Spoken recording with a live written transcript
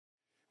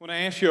I want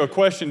to ask you a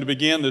question to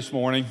begin this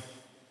morning.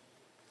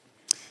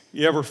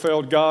 You ever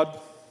failed God?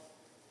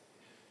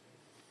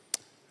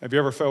 Have you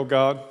ever failed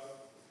God?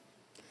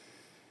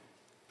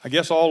 I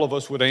guess all of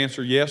us would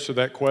answer yes to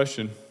that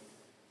question.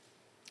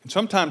 And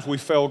sometimes we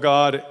fail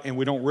God and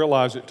we don't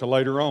realize it till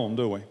later on,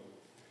 do we?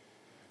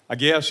 I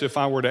guess if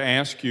I were to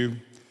ask you,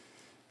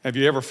 have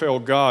you ever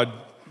failed God?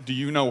 Do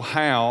you know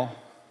how?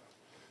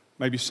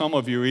 Maybe some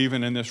of you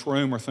even in this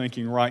room are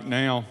thinking right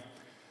now,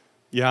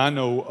 yeah, I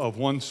know of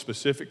one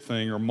specific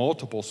thing or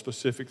multiple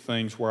specific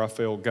things where I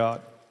failed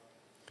God.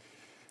 I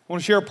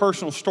want to share a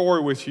personal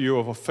story with you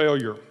of a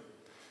failure,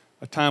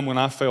 a time when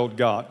I failed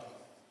God.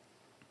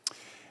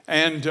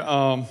 And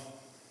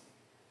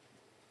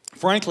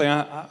frankly,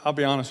 I'll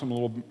be honest, I'm a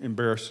little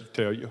embarrassed to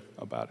tell you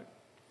about it.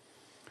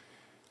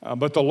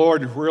 But the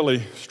Lord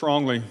really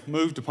strongly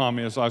moved upon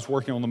me as I was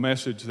working on the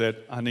message that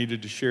I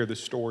needed to share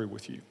this story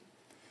with you.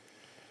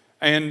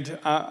 And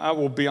I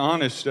will be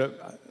honest,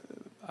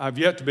 I've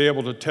yet to be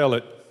able to tell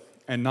it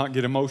and not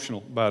get emotional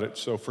about it,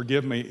 so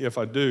forgive me if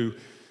I do.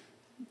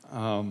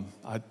 I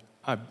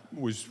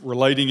was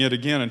relating it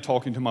again and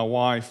talking to my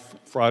wife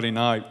Friday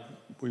night.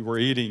 We were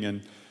eating,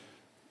 and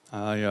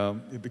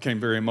it became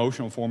very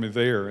emotional for me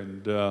there.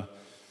 And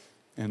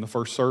in the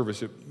first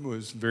service, it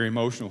was very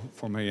emotional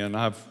for me, and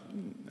I've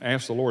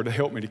asked the Lord to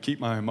help me to keep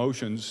my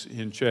emotions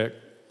in check.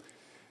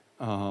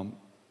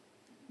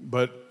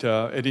 But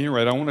at any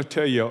rate, I want to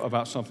tell you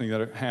about something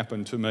that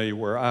happened to me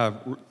where I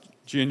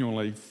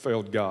genuinely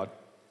failed God.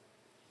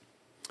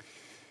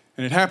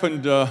 And it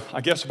happened,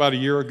 I guess, about a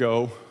year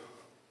ago,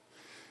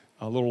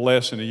 a little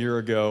less than a year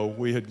ago.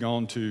 We had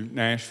gone to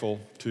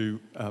Nashville to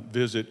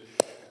visit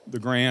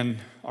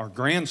our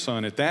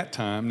grandson at that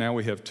time. Now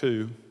we have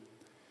two.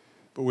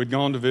 But we'd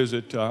gone to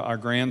visit our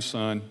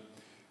grandson.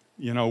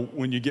 You know,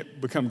 when you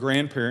become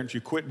grandparents, you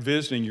quit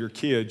visiting your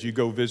kids, you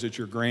go visit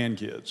your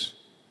grandkids.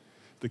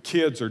 The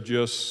kids are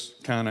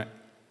just kind of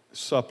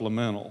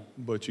supplemental,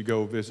 but you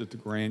go visit the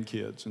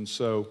grandkids. And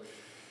so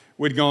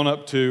we'd gone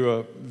up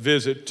to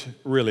visit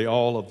really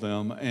all of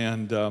them,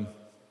 and it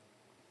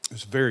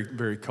was very,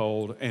 very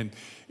cold. And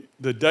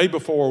the day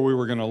before we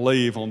were going to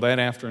leave on that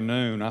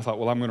afternoon, I thought,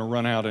 well, I'm going to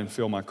run out and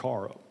fill my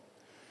car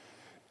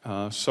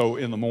up. So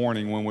in the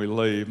morning when we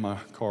leave, my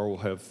car will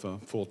have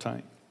full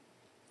tank.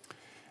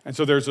 And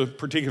so there's a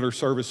particular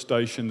service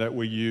station that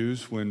we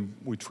use when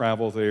we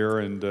travel there,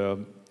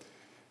 and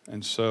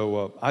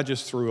so I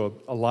just threw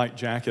a light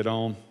jacket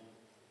on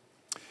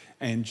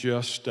and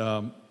just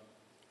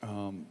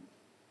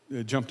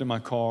jumped in my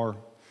car,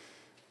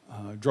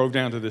 drove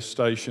down to this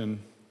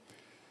station,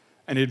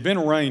 and it had been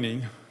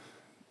raining.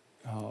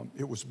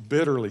 It was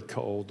bitterly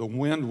cold. The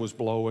wind was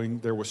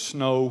blowing. There was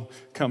snow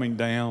coming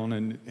down,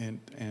 and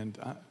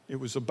it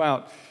was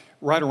about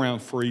right around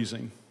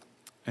freezing.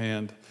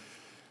 And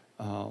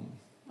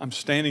I'm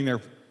standing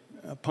there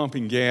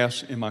pumping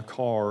gas in my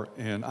car,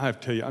 and I have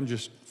to tell you, I'm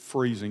just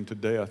freezing to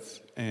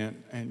death.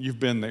 And you've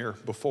been there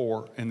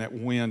before, and that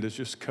wind is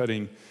just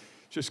cutting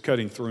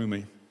through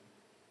me.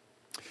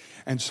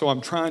 And so I'm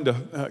trying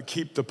to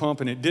keep the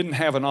pump, and it didn't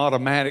have an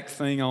automatic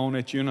thing on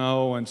it, you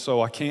know, and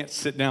so I can't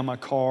sit down my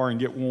car and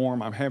get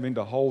warm. I'm having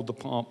to hold the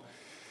pump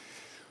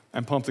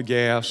and pump the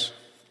gas.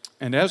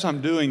 And as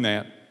I'm doing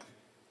that,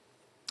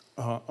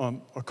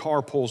 a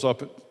car pulls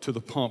up to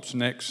the pumps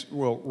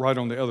right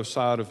on the other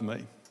side of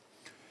me.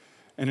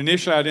 And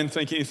initially I didn't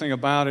think anything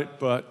about it,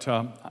 but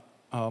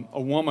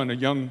a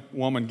young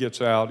woman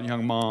gets out, a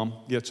young mom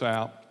gets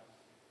out.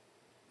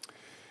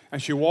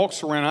 And she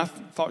walks around. I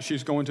thought she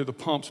was going to the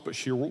pumps, but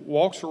she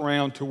walks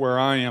around to where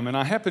I am. And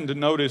I happened to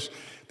notice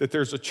that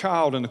there's a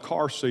child in the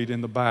car seat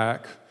in the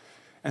back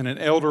and an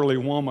elderly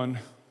woman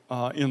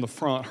in the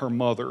front, her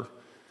mother.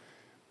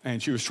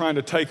 And she was trying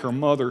to take her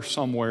mother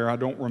somewhere. I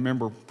don't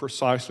remember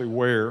precisely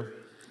where.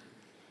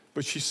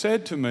 But she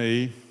said to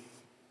me,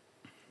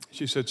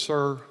 she said,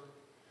 "Sir,"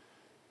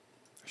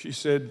 she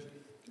said,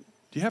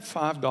 "do you have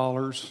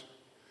 $5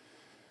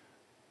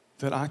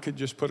 that I could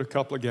just put a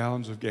couple of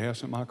gallons of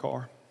gas in my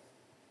car?"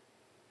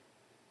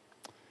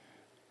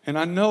 And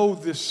I know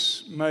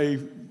this may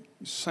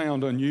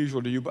sound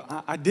unusual to you, but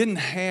I didn't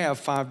have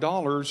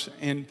 $5,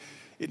 and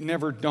it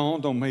never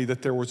dawned on me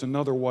that there was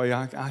another way.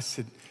 I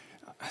said,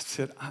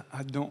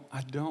 I don't.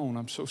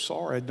 I'm so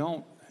sorry, I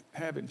don't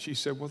have it. And she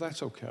said, "Well,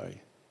 that's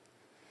okay."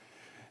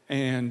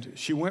 And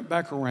she went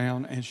back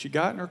around, and she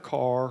got in her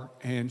car,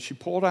 and she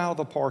pulled out of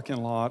the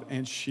parking lot,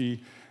 and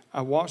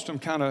I watched them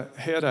kind of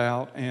head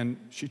out, and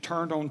she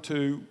turned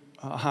onto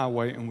a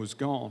highway and was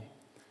gone.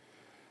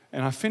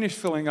 And I finished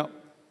filling up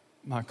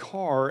my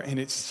car, and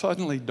it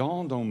suddenly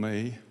dawned on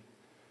me,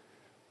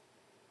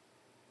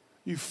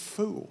 "You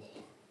fool.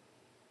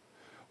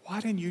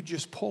 Why didn't you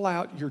just pull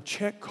out your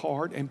check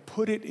card and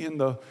put it in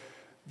the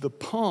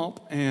pump?"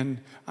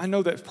 And I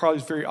know that probably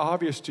is very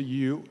obvious to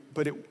you,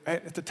 but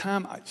at the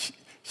time,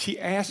 she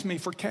asked me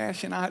for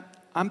cash, and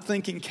I'm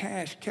thinking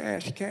cash,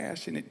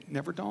 and it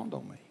never dawned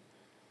on me.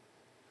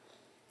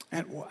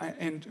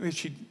 And as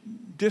she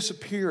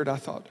disappeared, I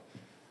thought,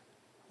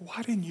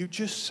 why didn't you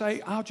just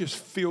say, "I'll just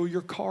fill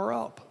your car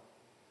up"?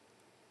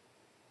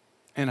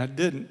 And I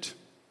didn't.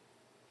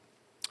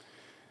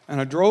 And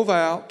I drove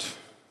out.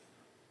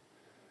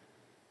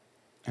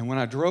 And when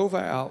I drove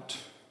out,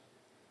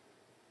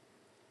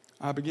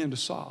 I began to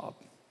sob.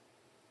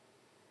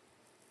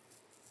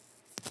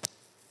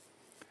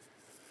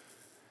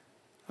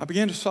 I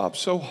began to sob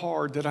so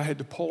hard that I had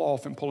to pull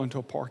off and pull into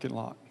a parking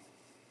lot.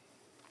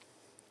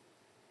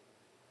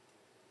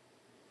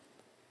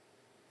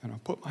 And I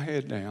put my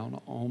head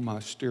down on my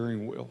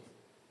steering wheel.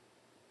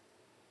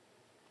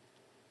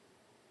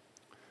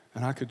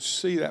 And I could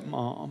see that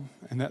mom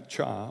and that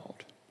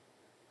child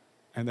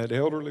and that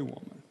elderly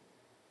woman.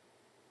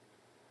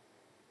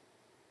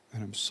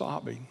 And I'm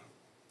sobbing.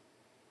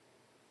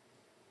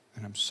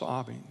 And I'm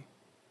sobbing.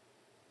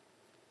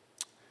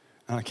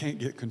 And I can't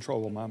get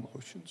control of my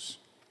emotions.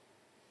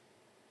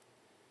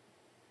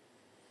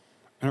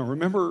 And I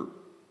remember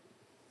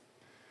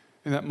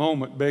in that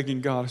moment begging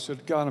God, I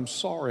said, God, I'm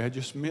sorry, I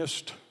just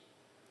missed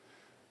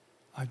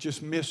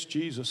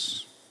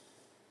Jesus.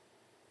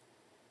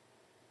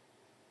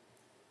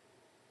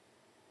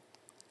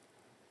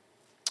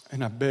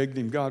 And I begged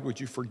him, God, would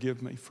you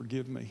forgive me?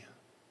 Forgive me.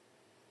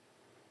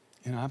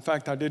 And in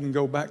fact, I didn't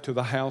go back to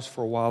the house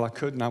for a while. I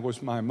couldn't.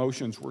 My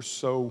emotions were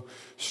so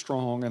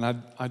strong, and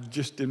I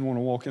just didn't want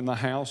to walk in the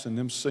house and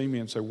them see me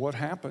and say, what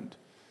happened?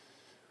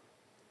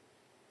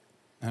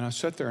 And I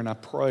sat there and I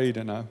prayed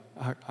and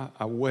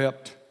I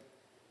wept.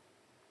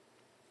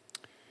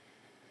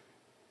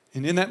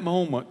 And in that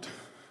moment,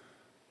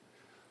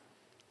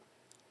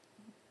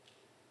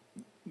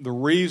 the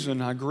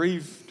reason I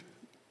grieved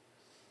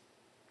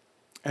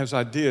as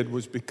I did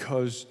was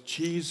because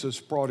Jesus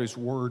brought his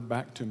word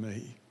back to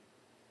me.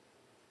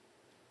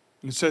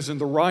 And it says,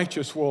 and the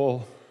righteous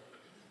will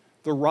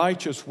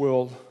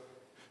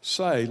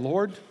say,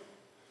 Lord,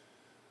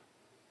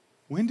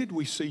 when did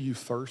we see you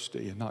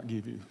thirsty and not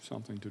give you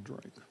something to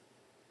drink?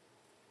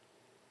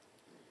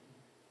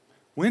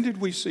 When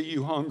did we see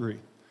you hungry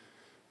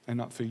and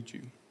not feed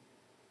you?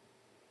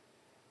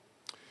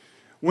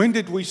 When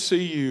did we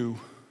see you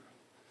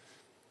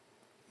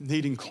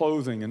needing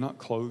clothing and not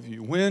clothe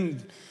you?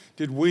 When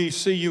did we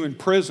see you in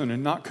prison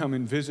and not come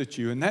and visit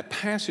you? And that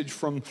passage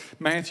from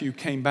Matthew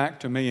came back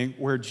to me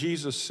where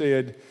Jesus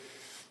said,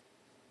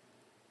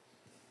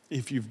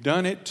 if you've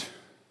done it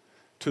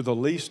to the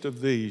least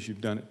of these, you've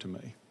done it to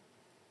me.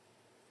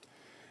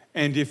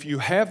 And if you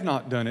have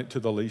not done it to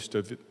the least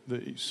of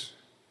these,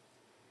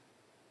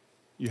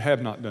 you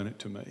have not done it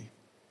to me.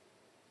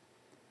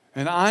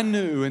 And I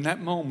knew in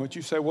that moment,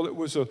 you say, well, it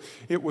was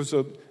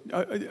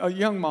a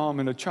young mom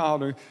and a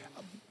child.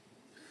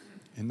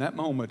 In that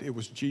moment, it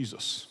was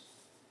Jesus.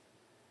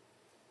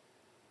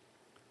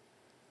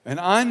 And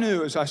I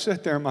knew as I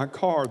sat there in my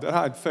car that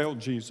I had failed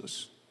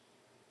Jesus.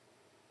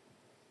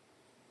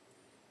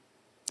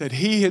 That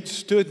he had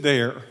stood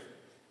there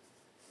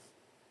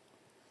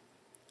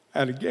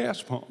at a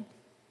gas pump.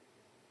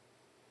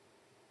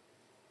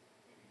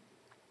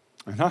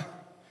 And I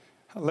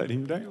let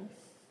him down.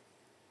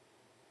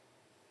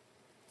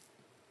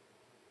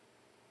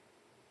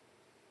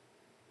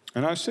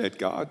 And I said,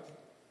 God,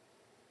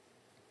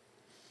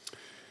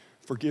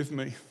 forgive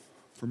me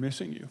for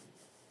missing you.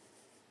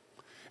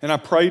 And I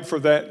prayed for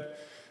that.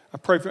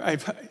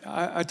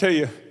 I tell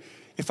you,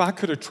 if I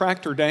could have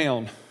tracked her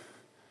down,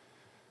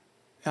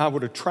 I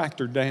would have tracked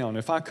her down.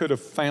 If I could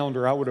have found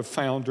her, I would have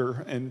found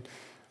her.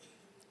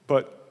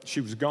 But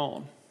she was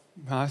gone.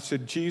 I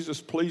said,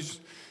 Jesus, please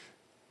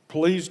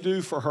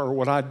do for her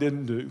what I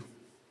didn't do.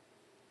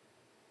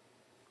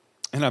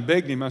 And I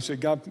begged him, I said,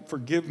 God,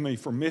 forgive me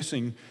for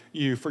missing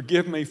you.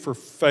 Forgive me for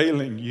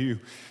failing you.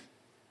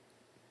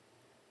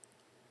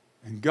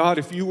 And God,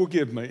 if you will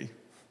give me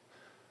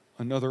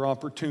another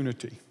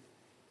opportunity,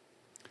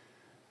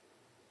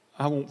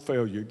 I won't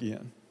fail you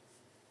again.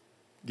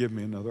 Give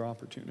me another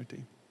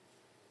opportunity.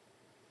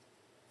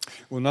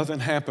 Well, nothing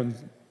happened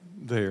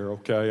there,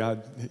 okay?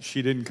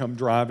 She didn't come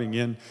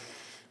driving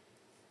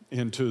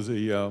into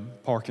the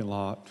parking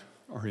lot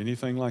or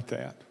anything like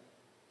that.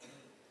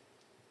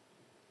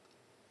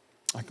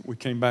 We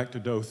came back to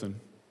Dothan.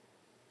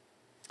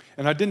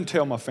 And I didn't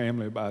tell my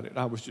family about it.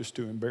 I was just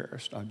too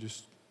embarrassed. I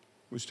just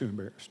was too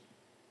embarrassed.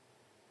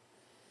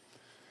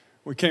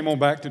 We came on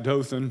back to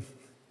Dothan.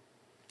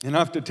 And I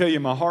have to tell you,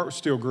 my heart was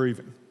still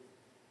grieving.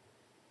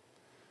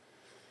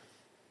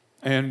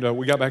 And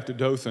we got back to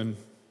Dothan.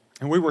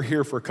 And we were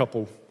here for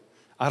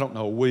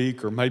a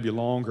week or maybe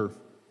longer.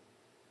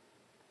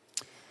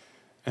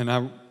 And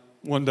I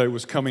one day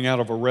was coming out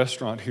of a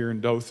restaurant here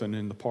in Dothan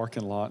in the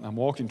parking lot, and I'm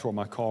walking toward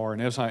my car,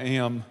 and as I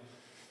am,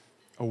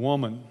 a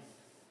woman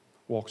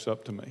walks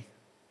up to me.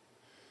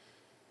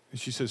 And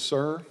she says,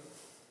 "Sir,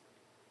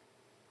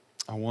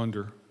 I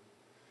wonder,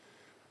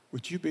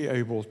 would you be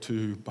able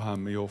to buy a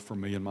meal for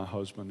me and my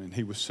husband?" And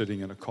he was sitting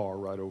in a car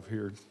right over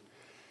here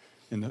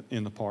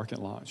in the parking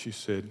lot. She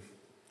said,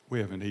 "We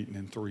haven't eaten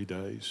in 3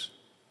 days,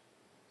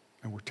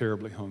 and we're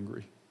terribly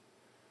hungry."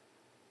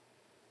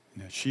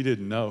 Now, she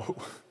didn't know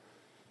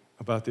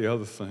about the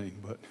other thing,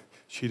 but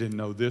she didn't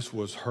know this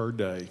was her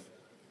day.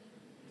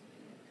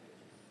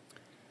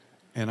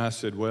 And I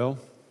said, "Well,"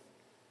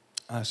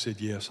 I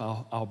said, yes,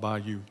 I'll buy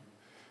you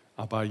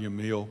a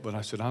meal. But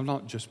I said, I'll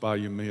not just buy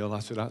you a meal. I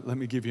said, let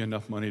me give you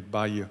enough money to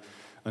buy you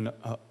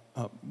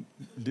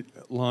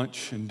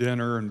lunch and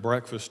dinner and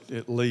breakfast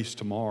at least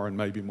tomorrow and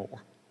maybe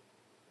more.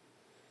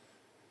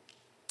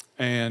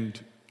 And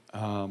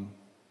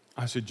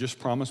I said, just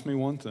promise me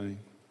one thing.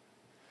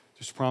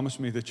 Just promise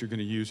me that you're going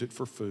to use it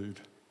for food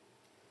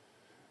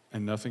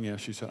and nothing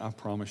else. She said, I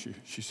promise you.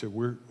 She said,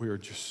 we are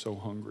just so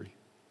hungry.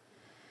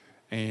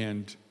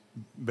 And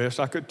best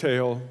I could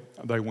tell,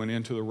 they went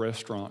into the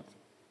restaurant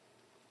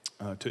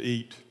to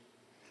eat.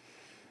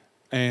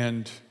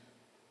 And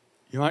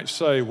you might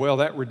say, well,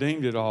 that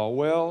redeemed it all.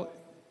 Well,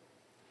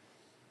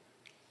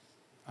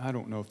 I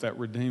don't know if that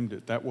redeemed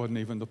it. That wasn't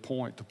even the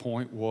point. The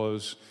point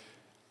was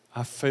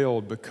I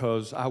failed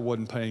because I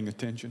wasn't paying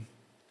attention.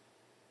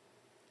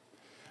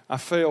 I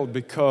failed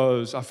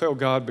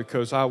God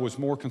because I was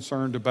more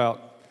concerned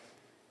about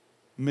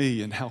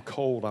me and how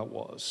cold I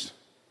was.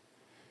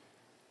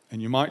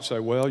 And you might say,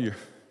 well, your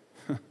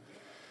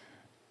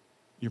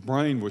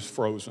brain was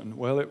frozen.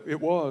 Well,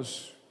 it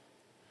was.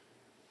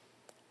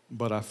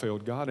 But I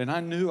failed God, and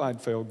I knew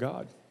I'd failed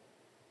God.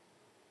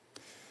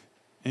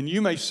 And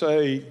you may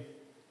say,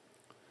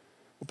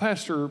 well,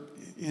 Pastor,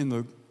 in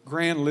the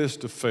grand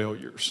list of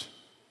failures,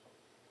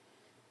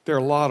 there are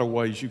a lot of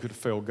ways you could have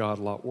failed God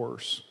a lot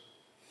worse.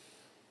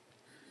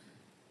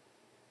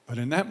 But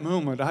in that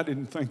moment, I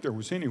didn't think there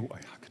was any way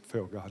I could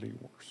fail God any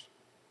worse.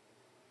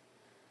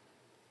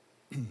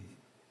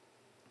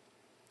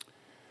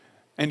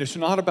 And it's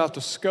not about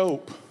the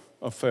scope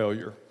of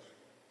failure.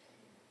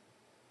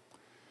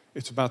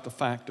 It's about the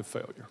fact of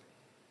failure.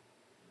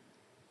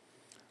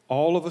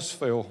 All of us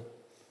fail,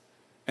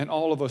 and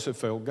all of us have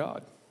failed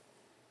God.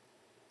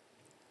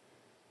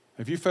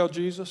 Have you failed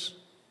Jesus?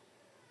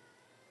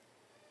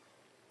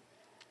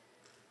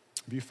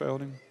 Have you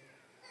failed him?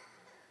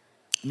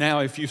 Now,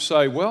 if you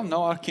say, well,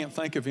 no, I can't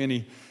think of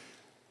any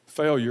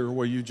failure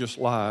where you just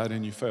lied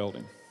and you failed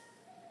him.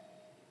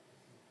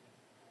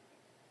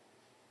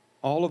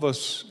 All of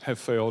us have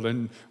failed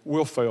and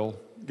will fail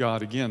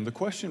God again. The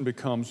question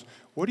becomes,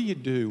 what do you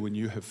do when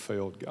you have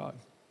failed God?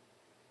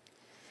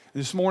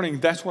 This morning,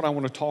 that's what I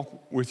want to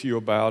talk with you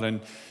about,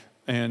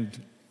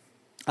 and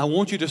I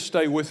want you to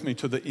stay with me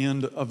to the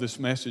end of this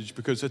message,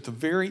 because at the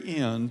very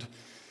end,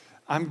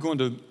 I'm going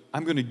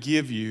to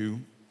give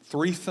you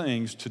 3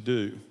 things to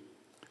do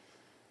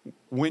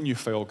when you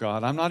fail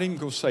God. I'm not even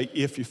going to say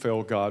if you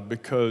fail God,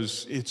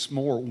 because it's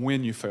more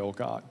when you fail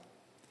God.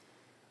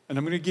 And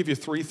I'm going to give you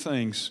 3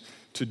 things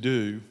to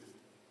do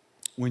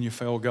when you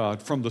fail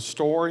God from the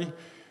story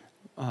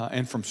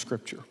and from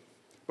Scripture.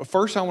 But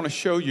first, I want to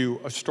show you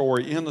a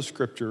story in the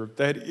Scripture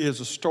that is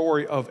a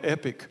story of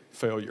epic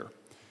failure.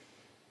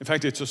 In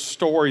fact, it's a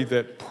story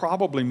that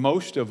probably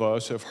most of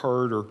us have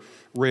heard or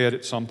read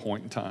at some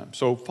point in time.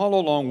 So follow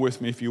along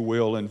with me, if you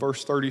will, in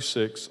verse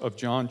 36 of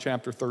John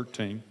chapter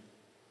 13.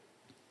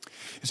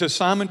 It says,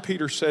 Simon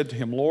Peter said to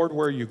him, Lord,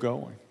 where are you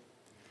going?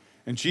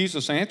 And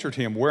Jesus answered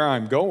him, where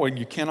I'm going,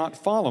 you cannot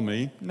follow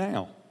me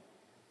now,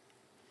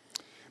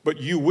 but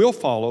you will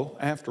follow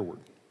afterward.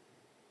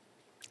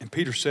 And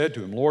Peter said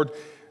to him, Lord,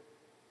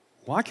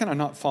 why can I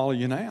not follow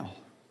you now?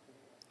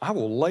 I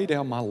will lay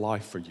down my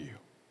life for you.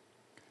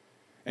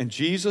 And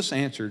Jesus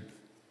answered,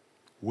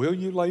 will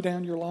you lay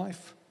down your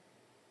life?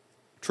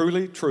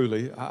 Truly,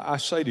 truly, I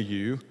say to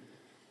you,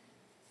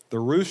 the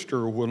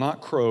rooster will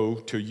not crow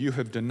till you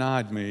have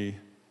denied me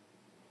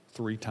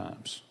 3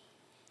 times.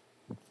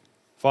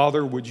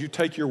 Father, would you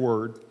take your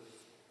word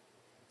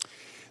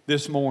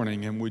this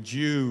morning and would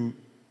you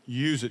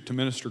use it to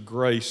minister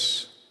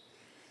grace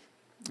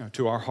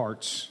to our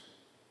hearts?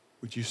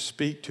 Would you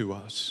speak to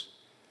us?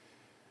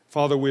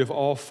 Father, we have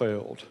all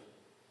failed.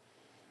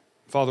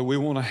 Father, we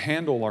want to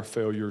handle our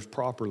failures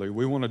properly.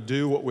 We want to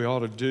do what we ought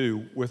to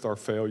do with our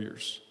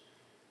failures.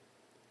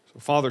 So,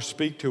 Father,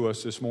 speak to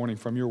us this morning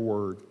from your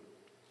word.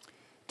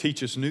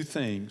 Teach us new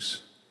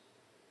things.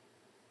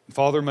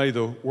 Father, may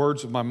the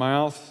words of my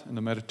mouth and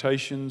the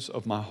meditations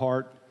of my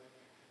heart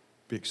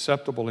be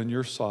acceptable in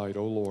your sight,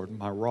 O Lord,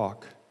 my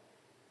rock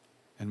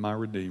and my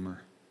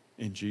redeemer.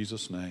 In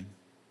Jesus' name,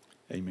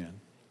 amen.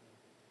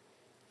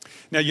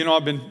 Now, you know,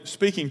 I've been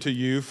speaking to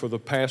you for the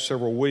past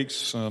several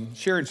weeks,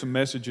 sharing some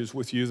messages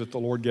with you that the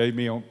Lord gave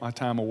me on my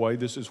time away.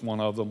 This is one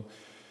of them.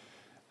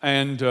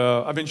 And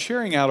I've been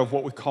sharing out of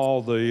what we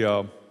call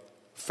the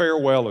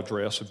farewell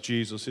address of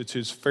Jesus. It's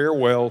his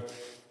farewell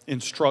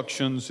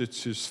instructions.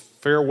 It's his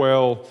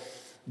farewell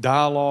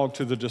dialogue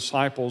to the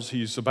disciples.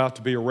 He's about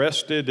to be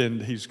arrested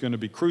and he's going to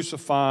be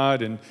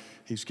crucified, and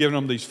he's given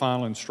them these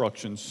final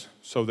instructions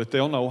so that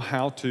they'll know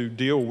how to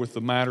deal with the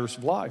matters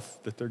of life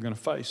that they're going to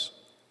face.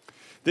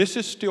 This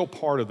is still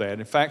part of that.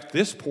 In fact,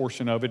 this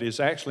portion of it is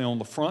actually on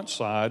the front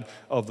side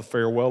of the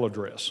farewell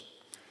address.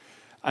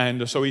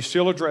 And so he's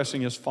still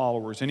addressing his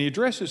followers. And he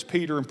addresses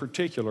Peter in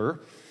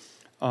particular.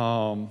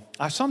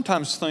 I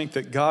sometimes think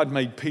that God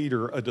made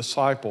Peter a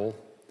disciple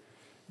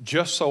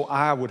just so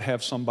I would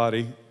have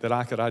somebody that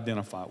I could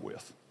identify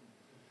with.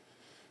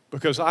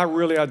 Because I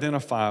really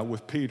identify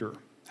with Peter.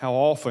 How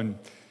often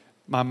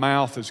my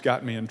mouth has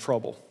got me in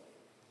trouble.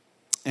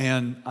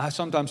 And I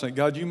sometimes think,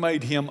 God, you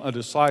made him a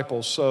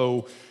disciple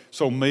so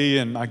me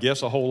and I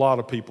guess a whole lot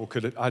of people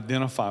could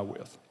identify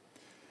with.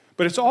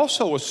 But it's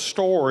also a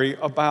story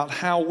about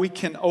how we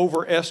can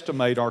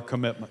overestimate our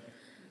commitment,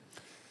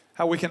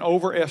 how we can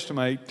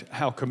overestimate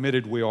how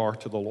committed we are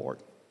to the Lord.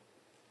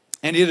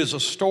 And it is a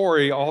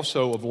story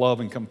also of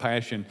love and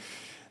compassion.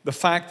 The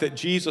fact that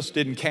Jesus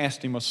didn't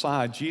cast him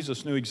aside,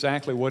 Jesus knew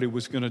exactly what he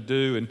was going to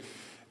do, and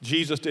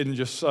Jesus didn't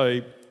just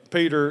say,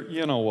 Peter,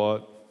 you know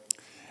what?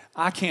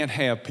 I can't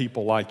have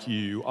people like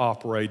you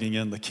operating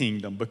in the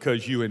kingdom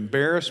because you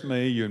embarrass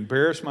me, you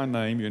embarrass my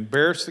name, you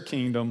embarrass the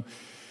kingdom,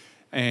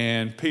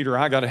 and Peter,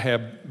 I got to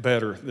have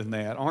better than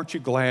that. Aren't you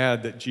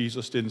glad that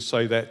Jesus didn't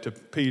say that to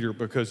Peter?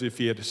 Because if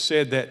he had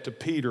said that to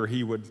Peter,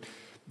 he would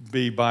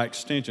be, by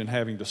extension,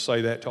 having to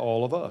say that to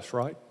all of us,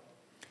 right?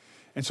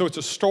 And so it's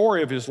a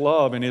story of his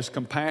love and his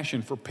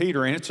compassion for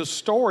Peter, and it's a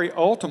story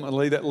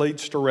ultimately that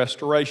leads to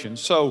restoration.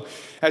 So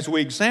as we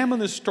examine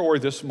this story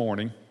this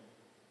morning,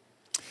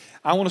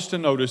 I want us to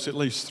notice at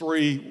least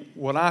three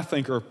what I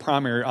think are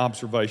primary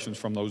observations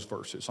from those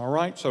verses, all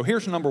right? So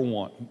here's number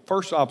one,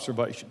 first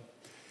observation.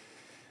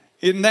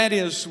 And that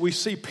is, we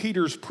see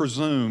Peter's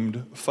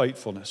presumed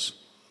faithfulness.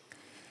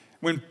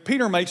 When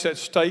Peter makes that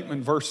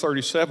statement, verse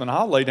 37,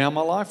 I'll lay down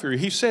my life for you.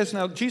 He says,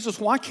 now, Jesus,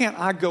 why can't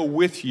I go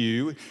with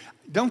you?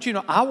 Don't you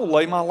know, I will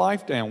lay my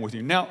life down with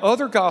you. Now,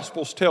 other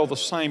Gospels tell the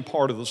same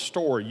part of the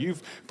story.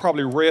 You've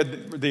probably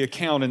read the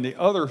account in the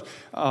other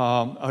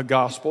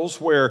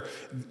Gospels where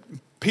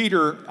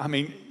Peter,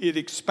 it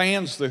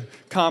expands the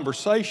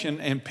conversation,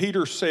 and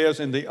Peter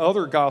says in the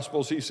other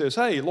Gospels, he says,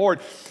 hey,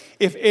 Lord,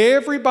 if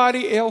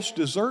everybody else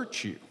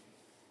deserts you,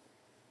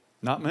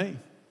 not me.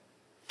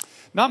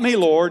 Not me,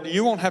 Lord.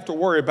 You won't have to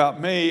worry about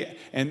me.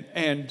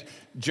 And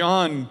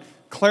John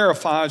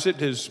clarifies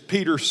it as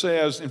Peter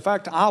says, in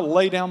fact, I'll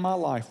lay down my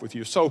life with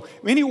you. So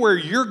anywhere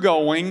you're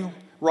going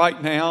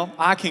right now,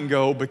 I can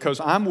go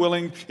because I'm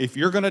willing, if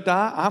you're going to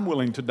die, I'm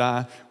willing to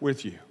die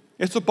with you.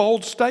 It's a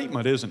bold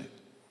statement, isn't it?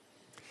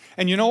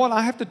 And you know what?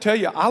 I have to tell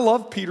you, I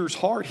love Peter's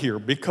heart here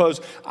because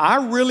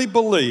I really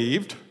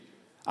believe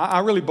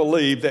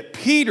that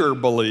Peter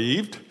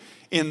believed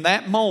in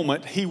that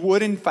moment he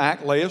would in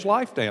fact lay his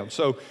life down.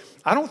 So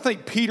I don't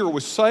think Peter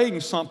was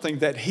saying something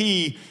that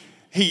he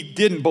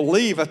didn't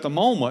believe at the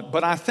moment,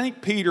 but I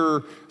think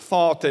Peter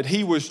thought that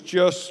he was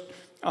just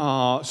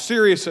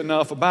serious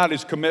enough about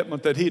his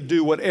commitment that he'd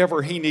do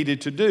whatever he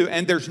needed to do.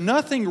 And there's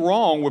nothing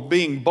wrong with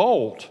being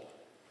bold.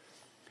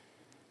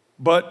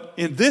 But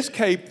in this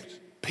case,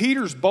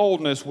 Peter's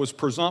boldness was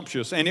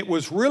presumptuous, and it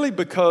was really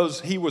because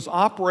he was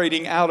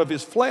operating out of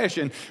his flesh.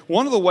 And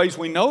one of the ways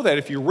we know that,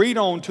 if you read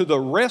on to the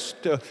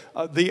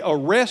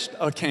arrest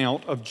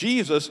account of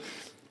Jesus,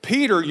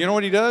 Peter, you know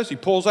what he does? He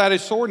pulls out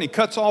his sword and he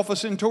cuts off a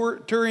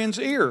centurion's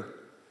ear.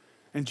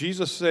 And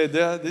Jesus said,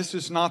 this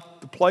is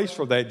not the place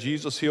for that.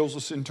 Jesus heals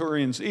the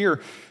centurion's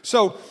ear.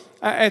 So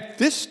at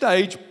this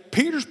stage,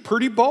 Peter's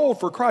pretty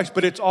bold for Christ,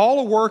 but it's all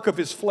a work of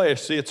his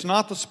flesh. See, it's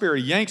not the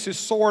Spirit. He yanks his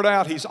sword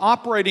out. He's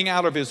operating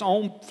out of his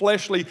own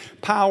fleshly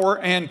power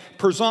and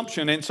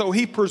presumption. And so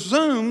he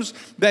presumes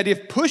that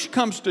if push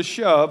comes to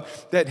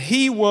shove, that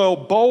he will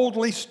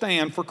boldly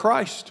stand for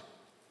Christ.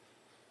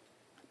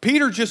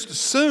 Peter just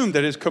assumed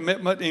that his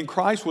commitment in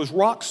Christ was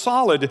rock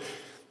solid.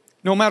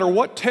 No matter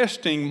what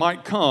testing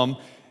might come,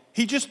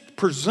 he just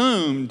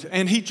presumed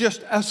and he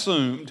just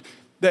assumed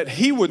that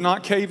he would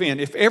not cave in.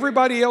 If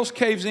everybody else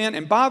caves in,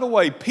 and by the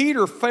way,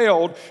 Peter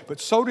failed,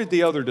 but so did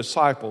the other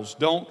disciples.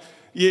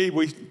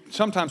 We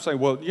sometimes say,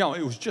 well,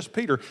 it was just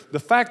Peter.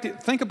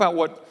 Think about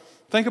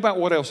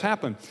what else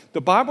happened.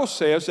 The Bible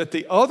says that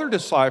the other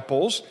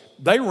disciples,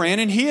 they ran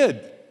and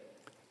hid.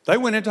 They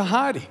went into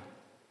hiding.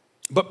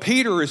 But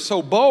Peter is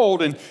so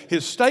bold in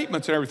his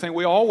statements and everything,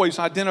 we always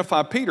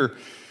identify Peter.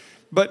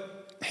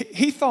 But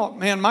he thought,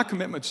 man, my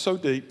commitment's so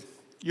deep,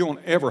 you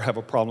won't ever have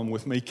a problem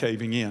with me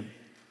caving in.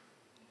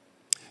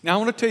 Now, I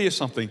want to tell you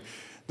something.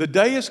 The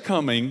day is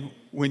coming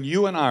when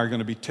you and I are going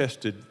to be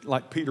tested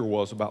like Peter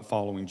was about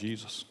following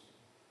Jesus.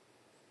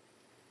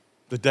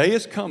 The day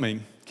is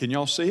coming. Can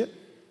y'all see it?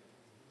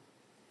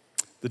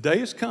 The day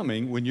is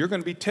coming when you're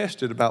going to be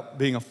tested about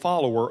being a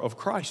follower of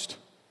Christ.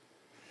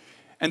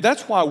 And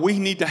that's why we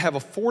need to have a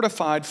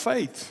fortified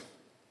faith.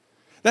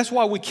 That's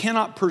why we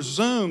cannot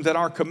presume that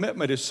our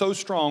commitment is so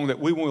strong that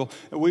we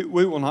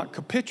will not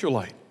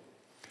capitulate.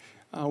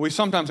 We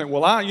sometimes think,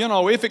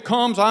 well, if it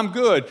comes, I'm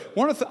good.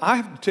 I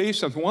have to tell you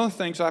something. One of the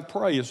things I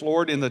pray is,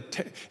 Lord, in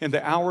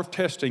the hour of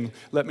testing,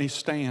 let me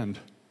stand.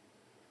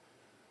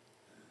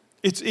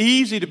 It's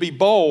easy to be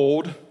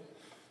bold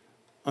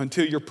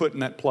until you're put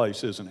in that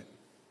place, isn't it?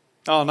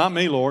 Oh, not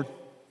me, Lord.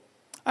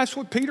 That's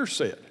what Peter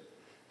said.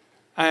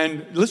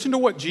 And listen to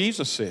what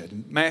Jesus said.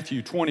 In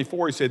Matthew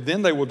 24, he said,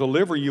 then they will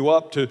deliver you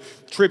up to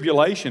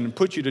tribulation and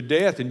put you to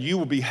death, and you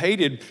will be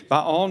hated by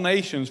all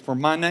nations for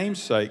my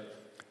name's sake.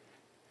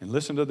 And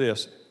listen to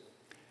this.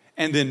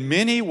 And then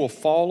many will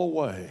fall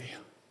away.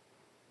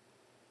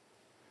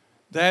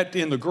 That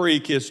in the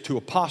Greek is to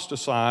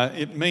apostatize.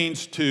 It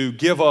means to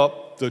give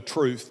up the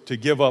truth, to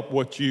give up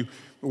what you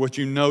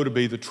know to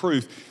be the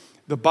truth.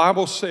 The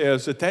Bible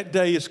says that that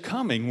day is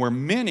coming where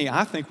many,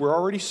 I think we're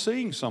already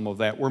seeing some of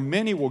that, where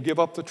many will give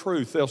up the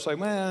truth. They'll say,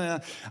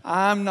 well,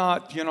 I'm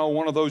not,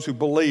 one of those who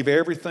believe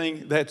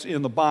everything that's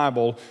in the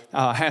Bible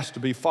has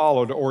to be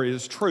followed or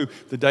is true.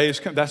 The day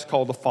is coming. That's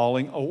called the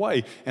falling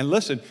away. And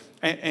listen,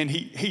 and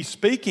he's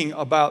speaking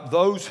about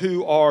those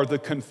who are the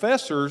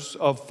confessors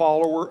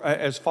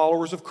as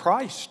followers of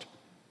Christ,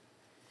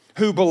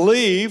 who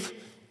believe,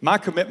 my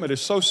commitment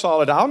is so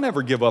solid, I'll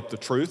never give up the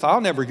truth.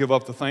 I'll never give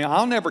up the thing.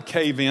 I'll never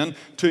cave in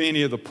to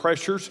any of the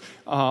pressures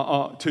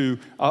about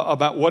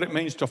what it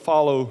means to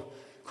follow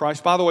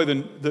Christ. By the way,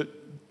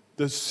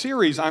 the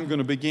series I'm going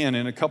to begin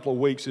in a couple of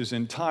weeks is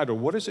entitled,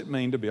 What Does It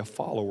Mean to Be a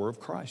Follower of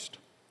Christ?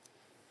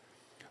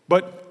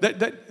 But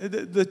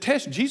the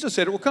test, Jesus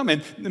said it will come,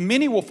 and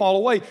many will fall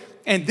away.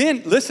 And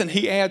then, listen,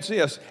 he adds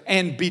this,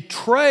 and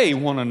betray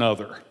one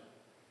another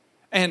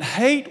and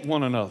hate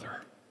one another.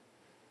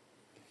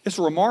 It's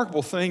a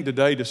remarkable thing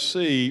today to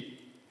see,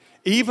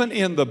 even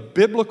in the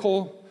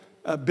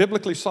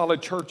biblically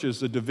solid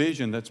churches, the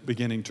division that's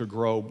beginning to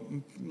grow.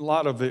 A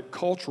lot of it,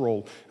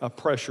 cultural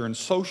pressure and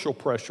social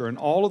pressure and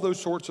all of those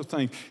sorts of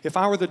things. If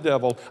I were the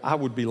devil, I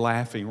would be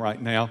laughing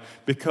right now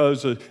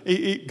because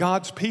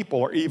God's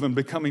people are even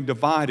becoming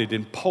divided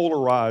and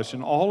polarized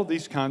and all of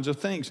these kinds of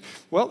things.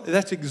 Well,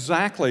 that's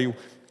exactly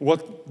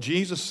what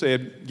Jesus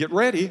said. Get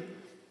ready,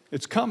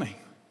 it's coming.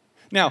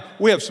 Now,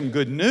 we have some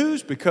good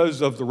news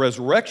because of the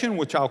resurrection,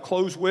 which I'll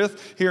close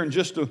with here in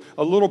just a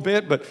little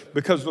bit. But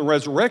because of the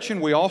resurrection,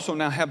 we also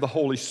now have the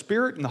Holy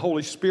Spirit. And the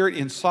Holy Spirit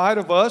inside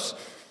of us,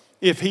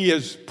 if He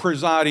is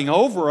presiding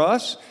over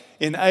us,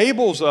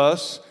 enables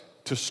us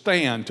to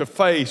stand, to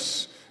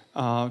face,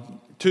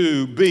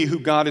 to be who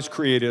God has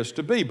created us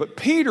to be. But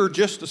Peter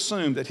just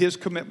assumed that his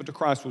commitment to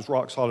Christ was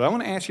rock solid. I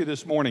want to ask you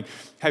this morning,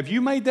 have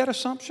you made that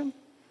assumption?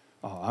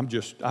 Oh,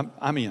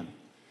 I'm in.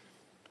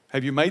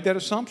 Have you made that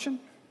assumption?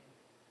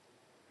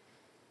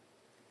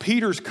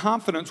 Peter's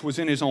confidence was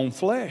in his own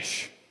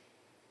flesh.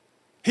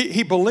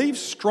 He believed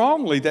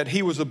strongly that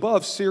he was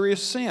above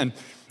serious sin.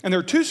 And there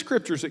are two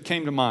scriptures that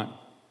came to mind.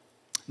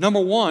 Number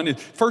one is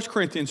 1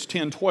 Corinthians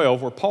 10:12,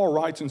 where Paul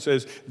writes and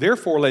says,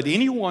 therefore let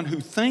anyone who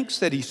thinks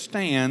that he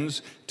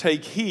stands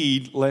take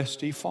heed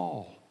lest he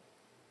fall.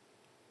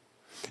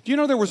 Do you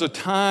know there was a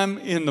time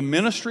in the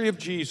ministry of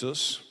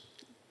Jesus,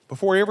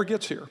 before he ever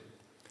gets here,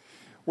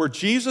 where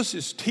Jesus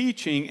is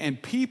teaching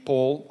and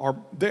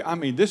people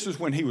this is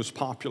when he was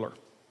popular.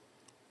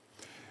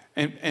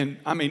 And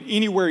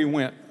anywhere he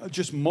went,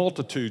 just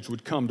multitudes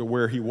would come to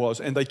where he was.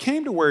 And they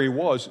came to where he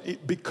was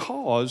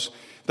because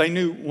they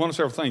knew one of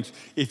several things.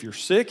 If you're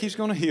sick, he's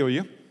going to heal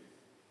you.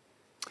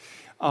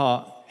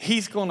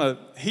 He's going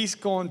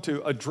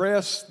to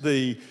address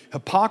the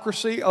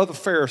hypocrisy of the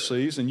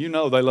Pharisees, and you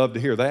know they love to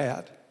hear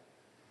that.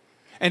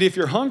 And if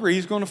you're hungry,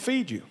 he's going to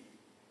feed you.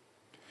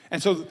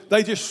 And so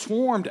they just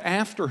swarmed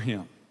after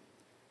him.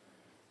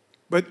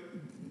 But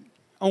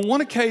on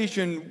one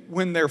occasion,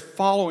 when they're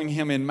following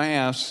him in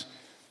Mass,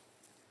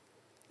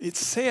 it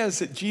says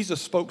that Jesus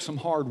spoke some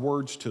hard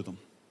words to them.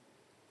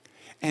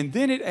 And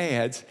then it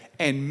adds,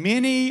 and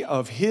many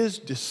of his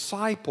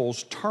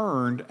disciples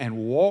turned and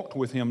walked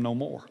with him no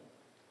more.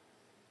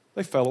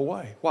 They fell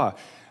away. Why?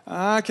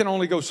 I can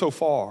only go so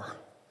far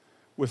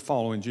with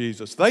following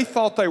Jesus. They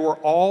thought they were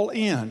all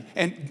in.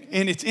 And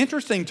it's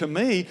interesting to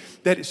me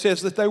that it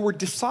says that they were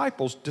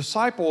disciples.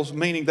 Disciples,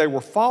 meaning they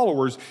were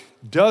followers,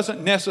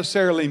 doesn't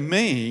necessarily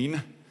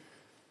mean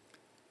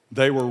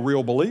they were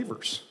real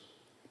believers.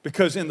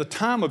 Because in the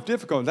time of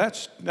difficulty,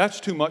 that's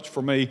too much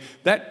for me.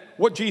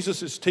 What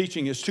Jesus is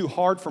teaching is too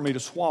hard for me to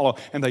swallow.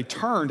 And they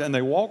turned and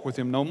they walked with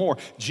him no more.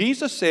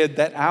 Jesus said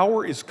that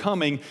hour is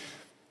coming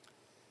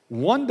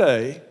one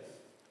day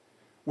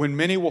when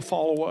many will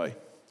fall away.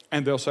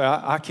 And they'll say,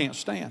 I can't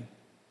stand.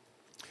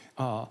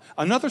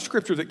 Another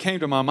scripture that came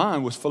to my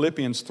mind was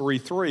Philippians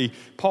 3:3.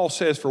 Paul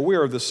says, for we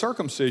are the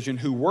circumcision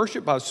who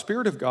worship by the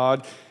Spirit of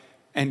God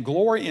and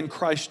glory in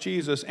Christ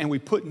Jesus, and we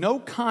put no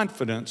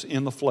confidence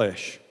in the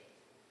flesh.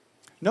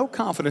 No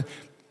confidence.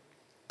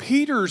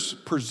 Peter's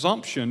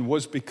presumption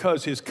was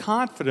because his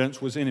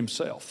confidence was in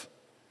himself.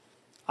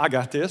 I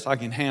got this. I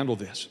can handle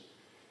this.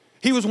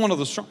 He was one of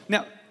the strong.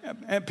 Now,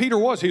 Peter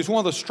was. He was one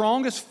of the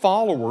strongest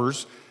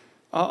followers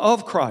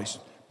of Christ.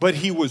 But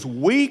he was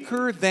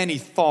weaker than he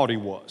thought he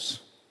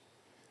was.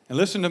 And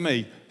listen to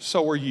me,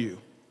 so are you.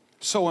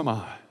 So am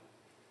I.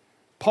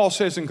 Paul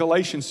says in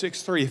Galatians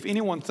 6:3, if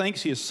anyone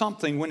thinks he is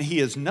something when he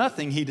is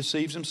nothing, he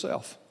deceives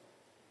himself.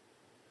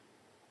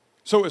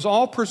 So it was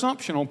all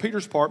presumption on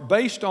Peter's part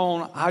based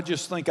on, I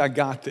just think I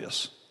got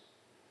this.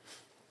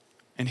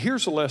 And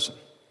here's the lesson.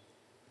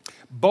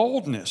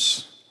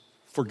 Boldness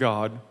for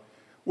God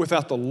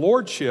without the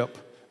lordship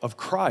of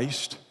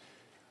Christ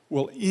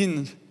will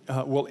end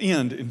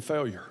in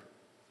failure.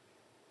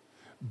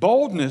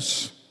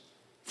 Boldness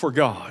for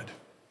God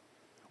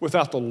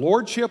without the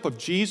lordship of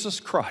Jesus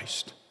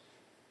Christ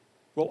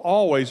will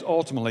always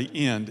ultimately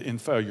end in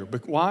failure.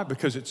 But why?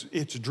 Because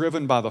it's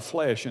driven by the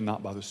flesh and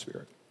not by the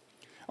Spirit.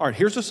 All right,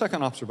 here's the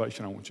second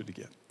observation I want you to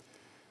get.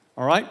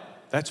 All right?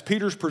 That's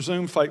Peter's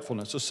presumed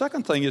faithfulness. The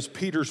second thing is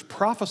Peter's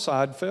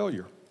prophesied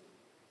failure.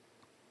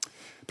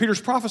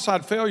 Peter's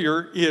prophesied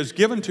failure is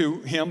given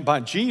to him by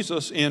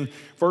Jesus in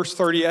verse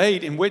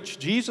 38, in which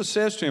Jesus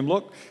says to him,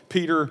 look,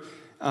 Peter,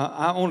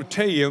 I want to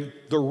tell you,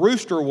 the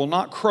rooster will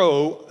not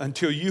crow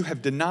until you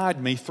have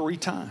denied me 3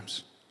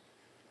 times.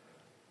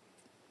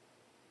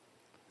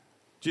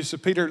 Jesus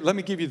said, Peter, let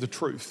me give you the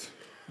truth.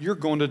 You're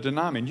going to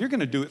deny me, and you're going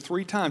to do it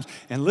 3 times.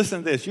 And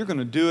listen to this, you're going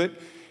to do it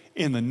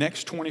in the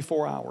next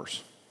 24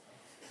 hours.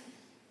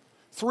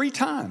 3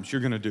 times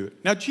you're going to do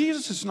it. Now,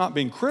 Jesus is not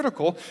being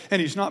critical,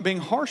 and he's not being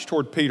harsh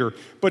toward Peter,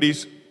 but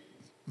he's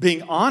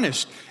being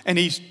honest, and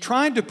he's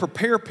trying to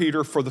prepare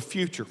Peter for the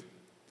future.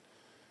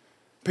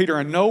 Peter,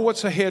 I know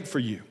what's ahead for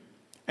you,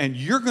 and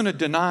you're going to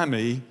deny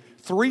me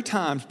 3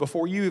 times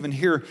before you even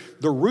hear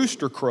the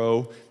rooster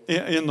crow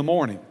in the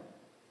morning.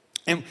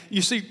 And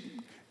you see,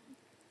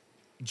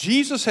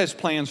 Jesus has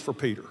plans for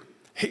Peter.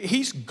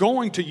 He's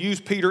going to use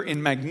Peter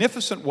in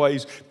magnificent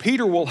ways.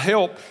 Peter will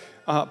help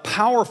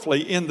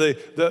powerfully in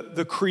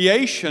the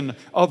creation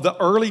of the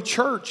early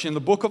church in the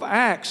book of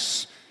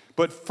Acts.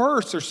 But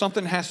first, there's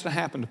something that has to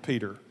happen to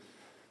Peter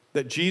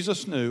that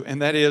Jesus knew,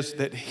 and that is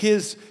that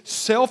his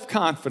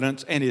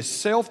self-confidence and his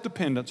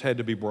self-dependence had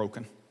to be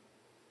broken.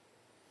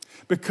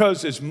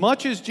 Because as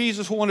much as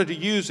Jesus wanted to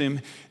use him,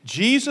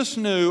 Jesus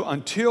knew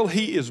until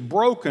he is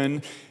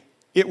broken,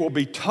 it will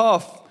be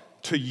tough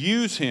to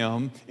use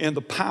him in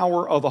the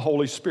power of the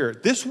Holy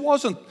Spirit. This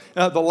wasn't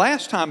the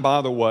last time,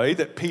 by the way,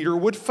 that Peter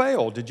would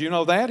fail. Did you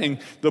know that? In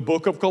the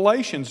book of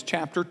Galatians,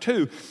 chapter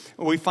 2,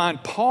 we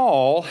find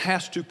Paul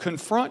has to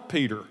confront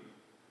Peter.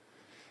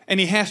 And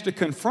he has to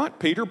confront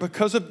Peter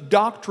because of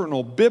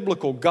doctrinal,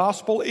 biblical,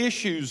 gospel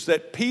issues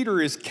that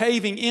Peter is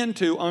caving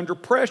into under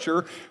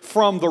pressure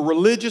from the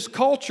religious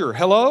culture.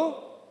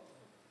 Hello?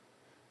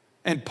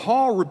 And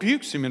Paul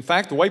rebukes him. In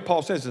fact, the way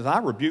Paul says is, I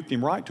rebuked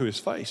him right to his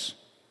face.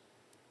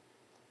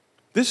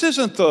 This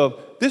isn't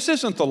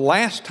the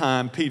last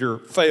time Peter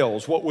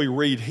fails, what we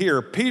read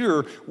here.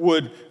 Peter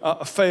would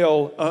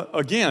fail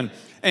again.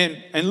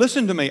 And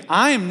listen to me,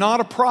 I am not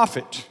a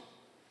prophet,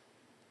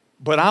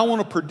 but I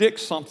want to predict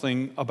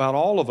something about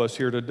all of us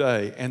here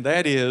today, and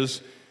that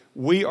is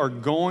we are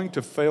going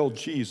to fail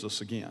Jesus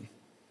again.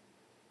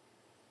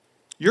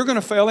 You're going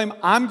to fail him.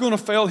 I'm going to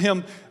fail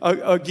him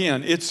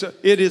again. It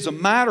is a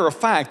matter of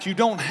fact. You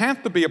don't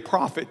have to be a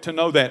prophet to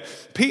know that.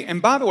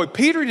 And by the way,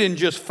 Peter didn't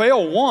just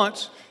fail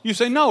once. You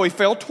say, no, he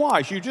failed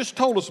twice. You just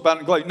told us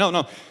about it.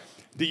 No.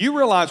 Do you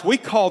realize we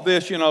call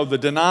this, the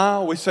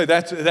denial? We say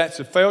that's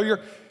a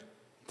failure.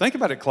 Think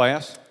about it,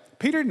 class.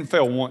 Peter didn't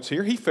fail once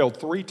here. He failed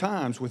 3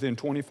 times within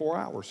 24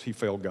 hours. He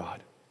failed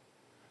God.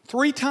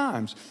 3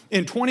 times.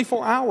 In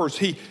 24 hours,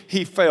 he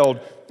failed.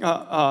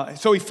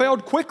 So he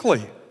failed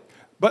quickly.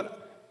 But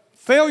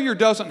failure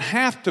doesn't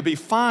have to be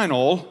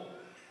final,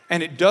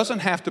 and it doesn't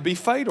have to be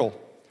fatal.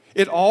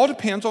 It all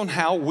depends on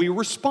how we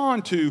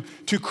respond to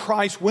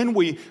Christ when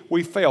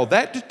we fail.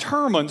 That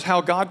determines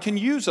how God can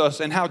use us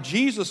and how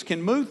Jesus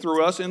can move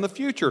through us in the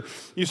future.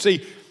 You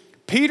see,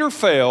 Peter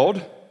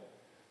failed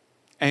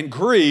and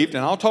grieved,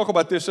 and I'll talk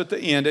about this at the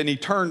end, and he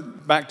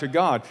turned back to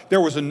God. There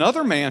was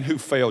another man who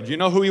failed. You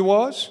know who he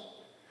was?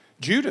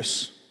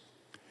 Judas.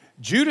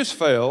 Judas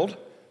failed,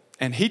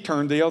 and he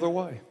turned the other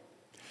way.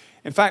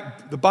 In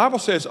fact, the Bible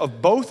says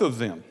of both of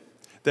them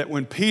that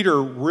when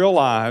Peter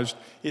realized,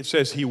 it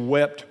says he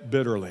wept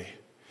bitterly.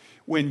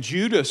 When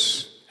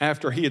Judas,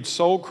 after he had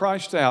sold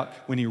Christ out,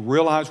 when he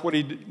realized what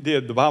he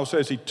did, the Bible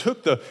says he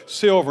took the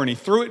silver and he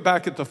threw it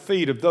back at the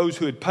feet of those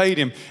who had paid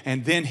him,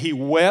 and then he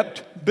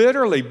wept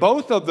bitterly.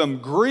 Both of them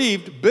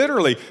grieved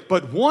bitterly,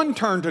 but one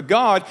turned to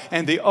God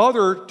and the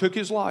other took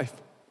his life.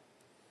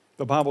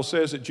 The Bible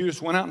says that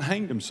Judas went out and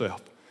hanged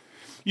himself.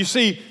 You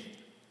see,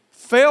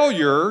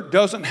 failure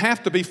doesn't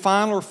have to be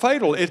final or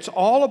fatal. It's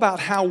all about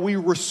how we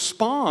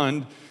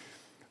respond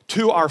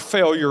to our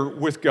failure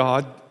with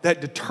God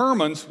that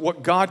determines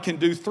what God can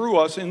do through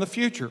us in the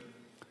future.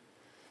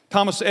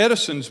 Thomas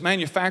Edison's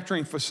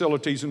manufacturing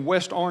facilities in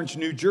West Orange,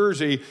 New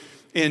Jersey,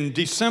 in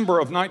December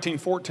of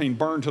 1914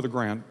 burned to the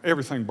ground.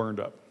 Everything burned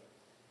up.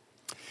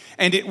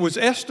 And it was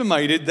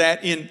estimated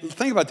that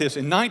think about this,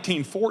 in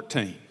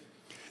 1914,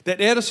 that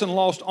Edison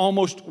lost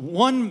almost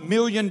 $1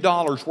 million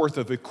worth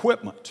of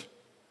equipment.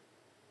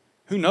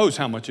 Who knows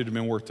how much it would have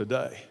been worth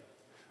today?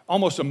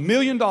 Almost $1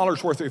 million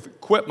worth of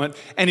equipment,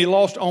 and he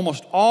lost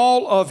almost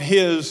all of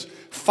his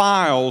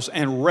files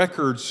and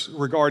records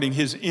regarding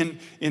his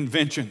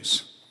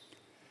inventions.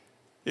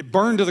 It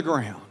burned to the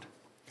ground.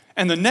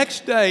 And the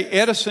next day,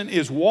 Edison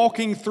is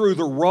walking through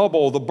the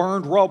rubble, the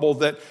burned rubble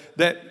that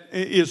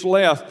is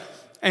left,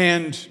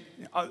 and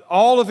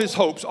all of his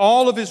hopes,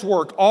 all of his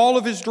work, all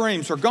of his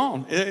dreams are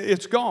gone.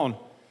 It's gone.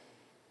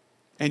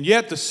 And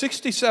yet the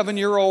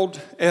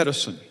 67-year-old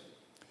Edison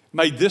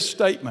made this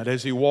statement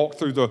as he walked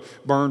through the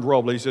burned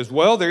rubble. He says,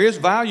 well, there is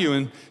value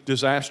in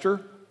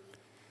disaster.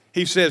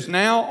 He says,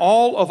 now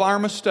all of our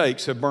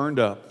mistakes have burned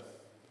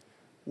up.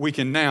 We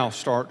can now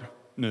start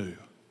new.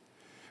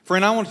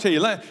 Friend, I want to tell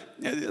you,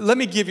 let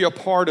me give you a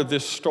part of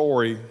this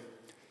story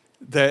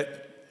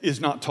that is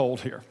not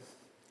told here.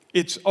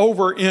 It's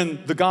over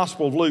in the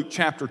Gospel of Luke,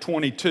 chapter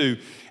 22,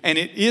 and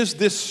it is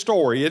this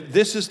story.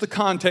 This is the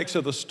context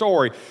of the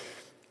story.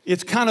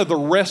 It's kind of the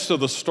rest of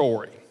the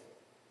story.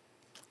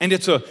 And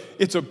it's a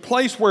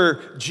place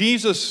where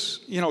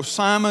Jesus,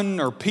 Simon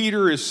or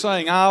Peter is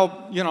saying,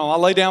 I'll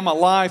lay down my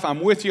life,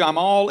 I'm with you, I'm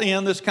all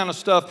in, this kind of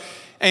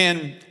stuff.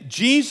 And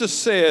Jesus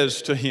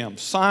says to him,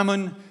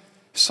 Simon,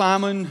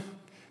 Simon,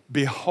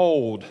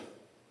 behold,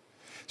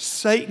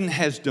 Satan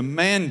has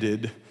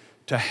demanded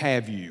to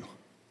have you.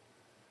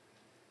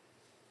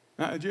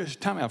 Now,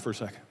 just time out for a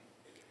second.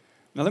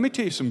 Now, let me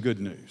tell you some good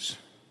news.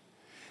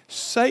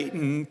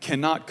 Satan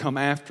cannot come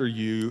after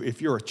you if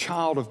you're a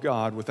child of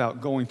God without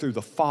going through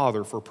the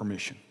Father for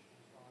permission.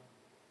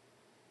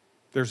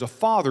 There's a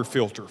Father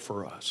filter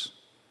for us.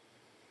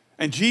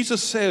 And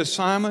Jesus says,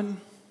 Simon,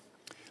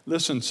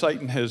 listen,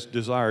 Satan has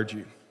desired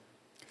you,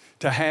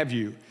 to have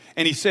you.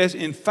 And he says,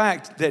 in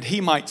fact, that he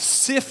might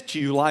sift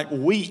you like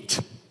wheat.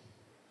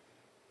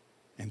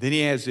 And then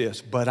he adds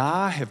this, but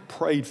I have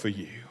prayed for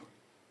you,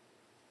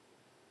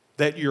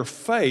 that your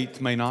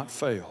faith may not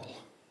fail.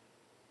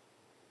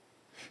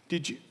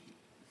 Did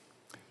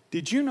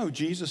you know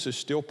Jesus is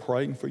still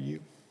praying for you?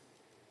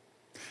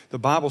 The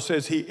Bible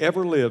says he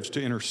ever lives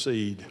to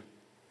intercede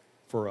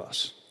for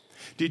us.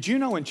 Did you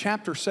know in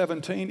chapter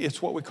 17,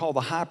 it's what we call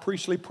the high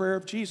priestly prayer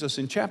of Jesus.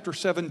 In chapter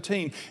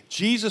 17,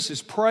 Jesus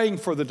is praying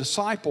for the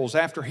disciples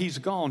after he's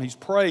gone. He's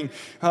praying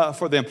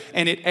for them.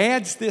 And it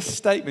adds this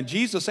statement.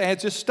 Jesus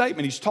adds this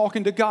statement. He's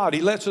talking to God.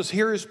 He lets us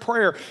hear his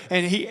prayer.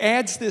 And he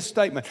adds this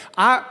statement.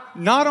 I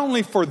not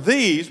only for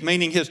these,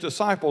 meaning his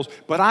disciples,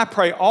 but I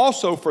pray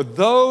also for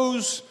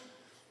those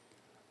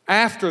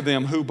after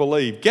them who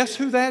believe. Guess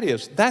who that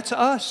is? That's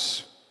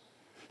us.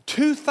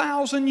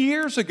 2,000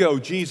 years ago,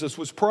 Jesus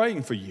was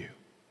praying for you.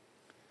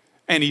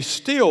 And he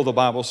still, the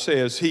Bible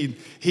says,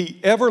 he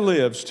ever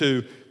lives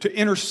to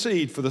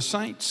intercede for the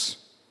saints.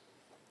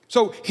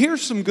 So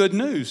here's some good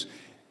news.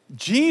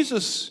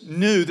 Jesus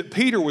knew that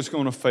Peter was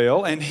going to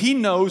fail, and he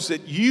knows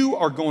that you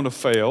are going to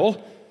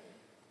fail,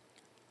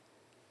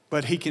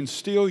 but he can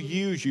still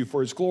use you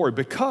for his glory.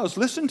 Because,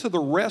 listen to the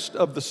rest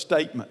of the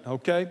statement,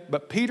 okay?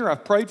 But Peter,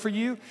 I've prayed for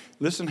you.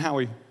 Listen how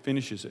he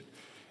finishes it.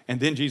 And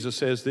then Jesus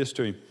says this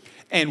to him.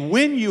 And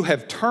when you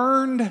have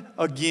turned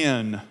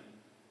again,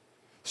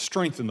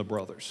 strengthen the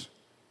brothers.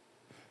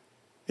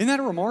 Isn't that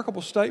a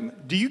remarkable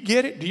statement? Do you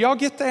get it? Do y'all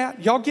get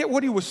that? Y'all get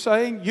what he was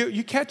saying?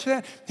 You catch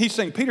that? He's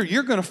saying, Peter,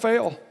 you're going to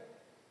fail.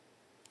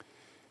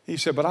 He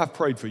said, but I've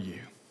prayed for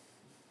you.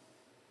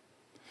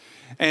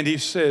 And he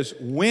says,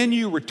 when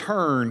you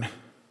return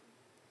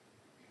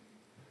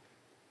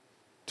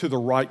to the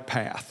right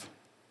path,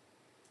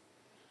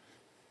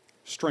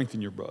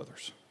 strengthen your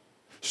brothers,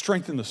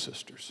 strengthen the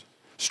sisters,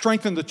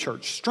 strengthen the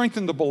church,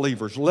 strengthen the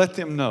believers, let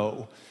them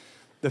know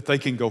that they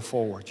can go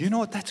forward. You know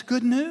what? That's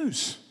good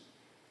news.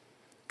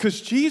 Because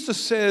Jesus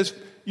says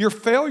your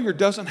failure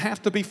doesn't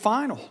have to be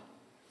final.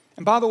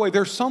 And by the way,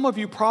 there's some of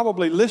you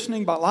probably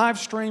listening by live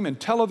stream and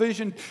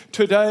television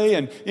today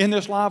and in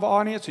this live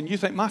audience, and you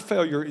think, my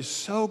failure is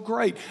so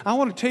great. I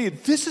want to tell you,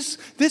 this is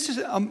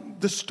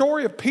the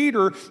story of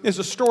Peter is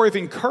a story of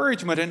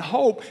encouragement and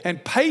hope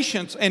and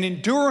patience and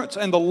endurance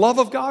and the love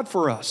of God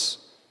for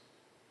us.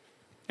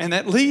 And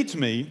that leads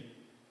me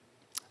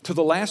to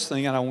the last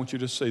thing that I want you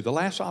to see, the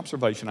last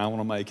observation I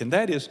want to make, and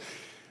that is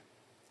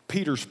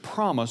Peter's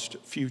promised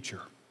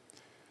future.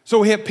 So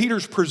we have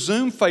Peter's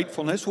presumed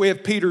faithfulness, we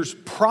have Peter's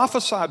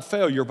prophesied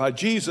failure by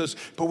Jesus,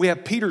 but we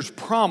have Peter's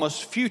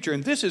promised future,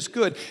 and this is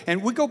good.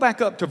 And we go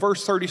back up to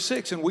verse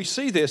 36, and we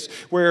see this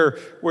where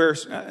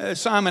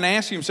Simon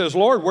asked him, says,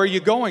 Lord, where are you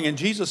going? And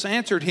Jesus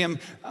answered him,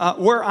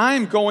 where I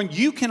am going,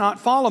 you cannot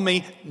follow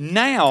me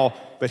now,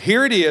 but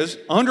here it is,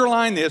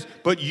 underline this,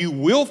 but you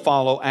will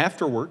follow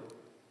afterward.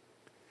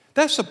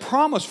 That's a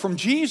promise from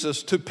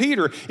Jesus to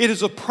Peter. It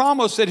is a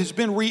promise that has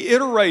been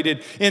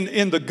reiterated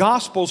in the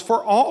Gospels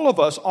for all of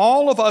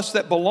us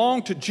that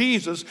belong to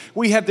Jesus.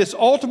 We have this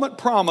ultimate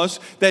promise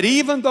that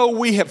even though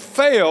we have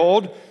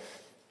failed,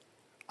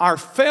 our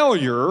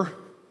failure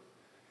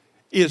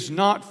is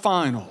not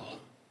final.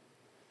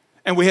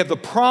 And we have the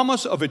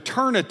promise of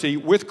eternity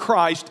with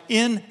Christ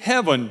in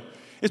heaven.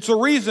 It's the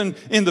reason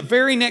in the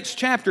very next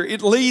chapter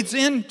it leads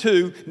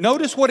into,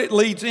 notice what it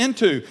leads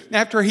into.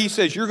 After he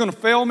says, you're going to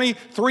fail me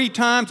 3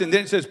 times, and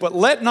then it says, but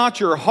let not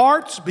your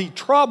hearts be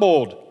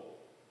troubled.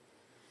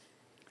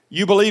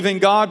 You believe in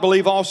God,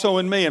 believe also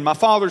in me. In my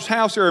Father's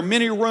house there are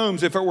many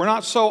rooms. If it were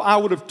not so, I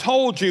would have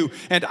told you.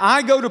 And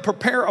I go to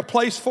prepare a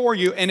place for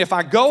you. And if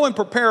I go and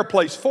prepare a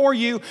place for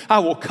you, I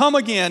will come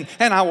again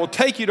and I will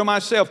take you to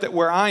myself, that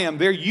where I am,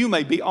 there you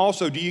may be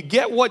also. Do you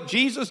get what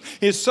Jesus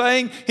is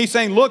saying? He's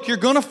saying, look, you're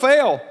going to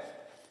fail.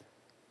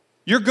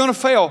 You're going to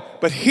fail,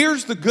 but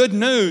here's the good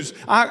news.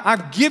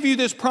 I give you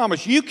this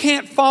promise. You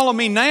can't follow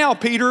me now,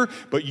 Peter,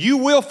 but you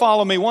will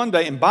follow me one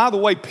day. And by the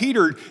way,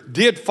 Peter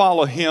did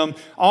follow him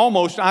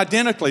almost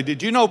identically.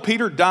 Did you know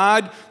Peter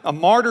died a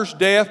martyr's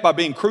death by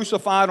being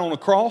crucified on a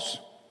cross?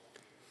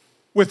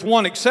 With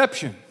one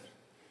exception.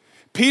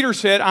 Peter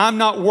said, I'm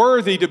not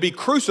worthy to be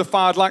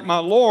crucified like my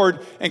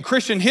Lord. And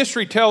Christian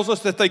history tells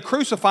us that they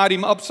crucified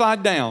him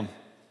upside down.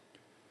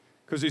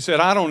 Because he said,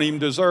 I don't even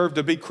deserve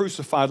to be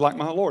crucified like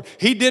my Lord.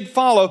 He did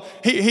follow.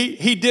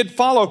 He did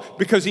follow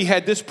because he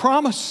had this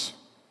promise.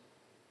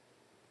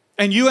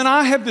 And you and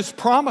I have this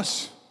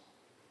promise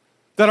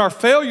that our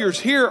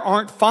failures here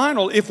aren't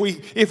final if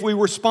we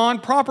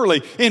respond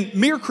properly. In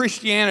Mere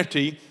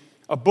Christianity,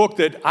 a book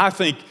that I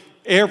think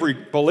every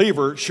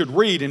believer should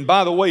read. And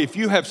by the way, if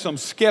you have some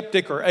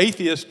skeptic or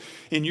atheist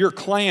in your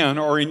clan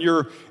or in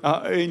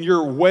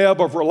your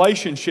web of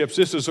relationships,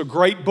 this is a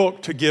great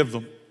book to give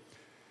them.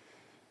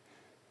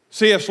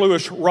 C.S.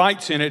 Lewis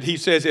writes in it, he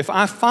says, if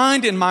I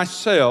find in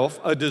myself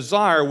a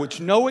desire which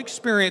no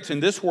experience in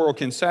this world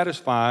can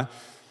satisfy,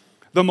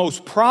 the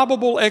most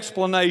probable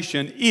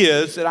explanation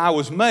is that I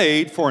was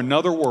made for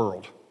another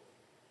world.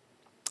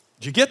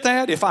 Did you get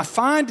that? If I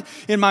find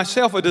in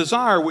myself a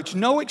desire which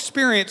no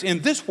experience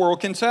in this world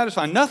can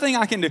satisfy, nothing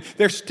I can do,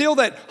 there's still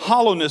that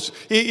hollowness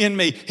in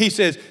me. He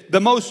says, the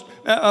most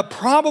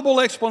probable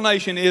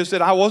explanation is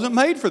that I wasn't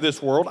made for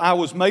this world. I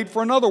was made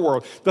for another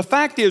world. The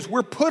fact is,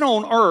 we're put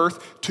on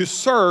earth to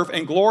serve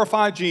and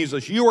glorify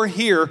Jesus. You are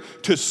here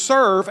to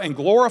serve and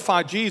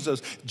glorify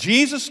Jesus.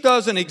 Jesus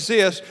doesn't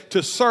exist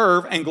to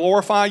serve and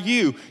glorify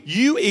you.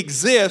 You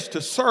exist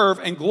to serve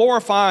and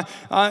glorify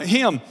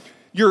Him.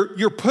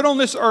 You're put on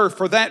this earth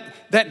for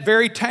that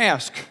very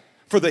task,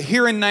 for the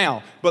here and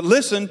now. But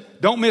listen,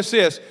 don't miss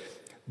this.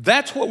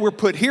 That's what we're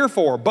put here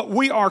for. But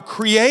we are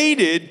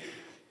created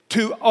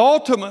to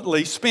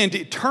ultimately spend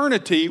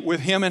eternity with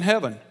Him in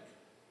heaven.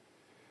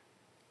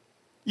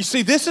 You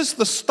see, this is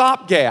the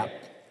stopgap.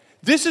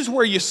 This is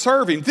where you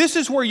serve Him. This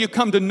is where you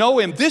come to know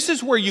Him. This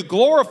is where you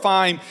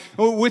glorify Him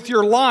with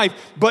your life.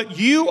 But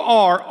you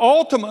are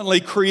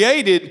ultimately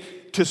created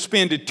to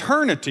spend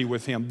eternity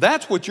with Him.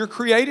 That's what you're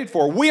created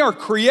for. We are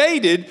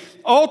created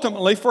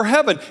ultimately for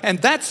heaven. And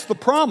that's the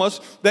promise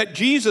that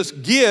Jesus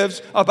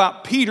gives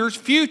about Peter's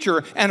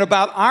future and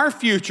about our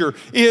future,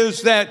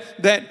 is that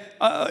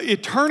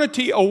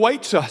eternity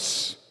awaits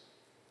us.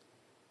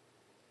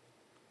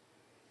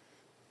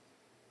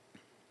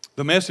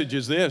 The message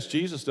is this: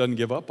 Jesus doesn't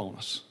give up on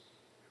us.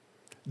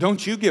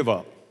 Don't you give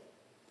up.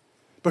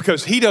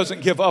 Because He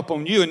doesn't give up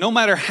on you. And no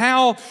matter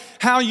how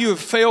you have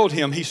failed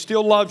Him, He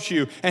still loves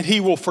you and He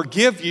will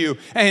forgive you.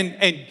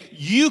 And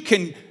you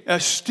can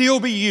still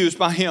be used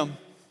by Him.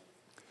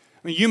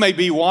 I mean, you may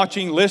be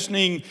watching,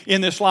 listening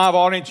in this live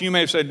audience. You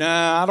may have said,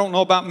 nah, I don't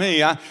know about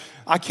me.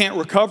 I can't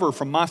recover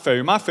from my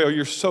failure. My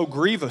failure is so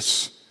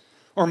grievous.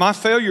 Or my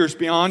failure is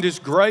beyond His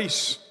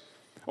grace.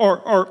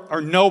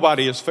 Or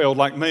nobody has failed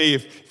like me.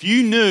 If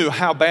you knew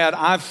how bad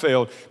I've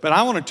failed. But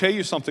I want to tell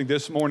you something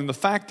this morning. The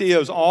fact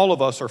is, all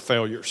of us are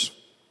failures.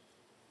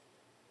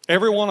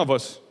 Every one of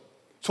us.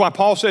 That's why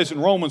Paul says in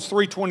Romans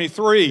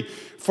 3:23,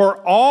 for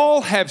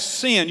all have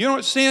sinned. You know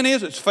what sin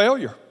is? It's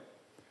failure.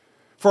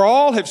 For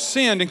all have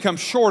sinned and come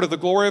short of the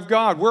glory of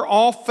God. We're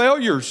all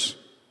failures.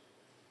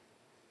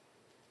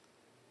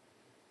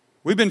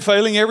 We've been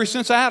failing ever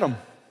since Adam.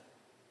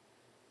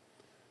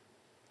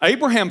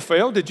 Abraham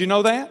failed. Did you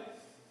know that?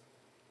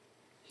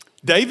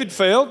 David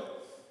failed.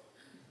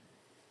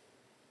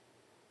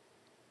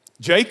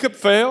 Jacob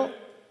failed.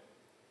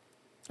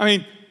 I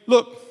mean,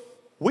 look,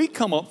 we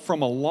come up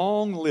from a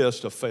long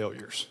list of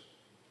failures.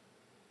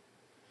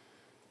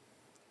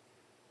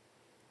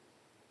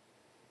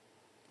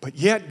 But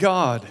yet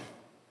God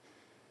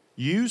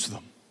used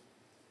them.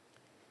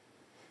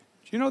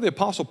 Do you know the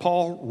Apostle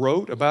Paul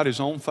wrote about his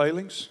own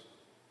failings?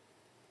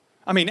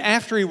 I mean,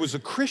 after he was a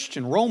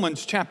Christian,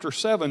 Romans chapter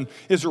 7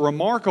 is a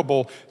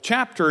remarkable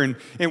chapter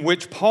in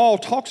which Paul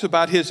talks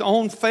about his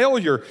own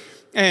failure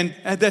and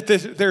that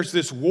there's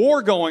this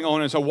war going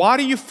on. And so why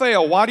do you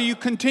fail? Why do you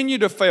continue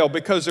to fail?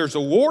 Because there's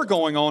a war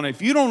going on.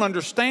 If you don't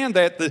understand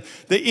that, the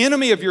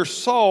enemy of your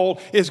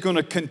soul is going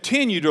to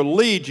continue to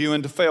lead you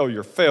into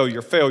failure,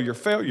 failure, failure,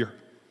 failure.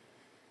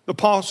 The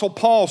Apostle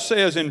Paul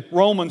says in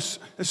Romans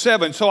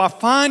 7, so I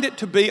find it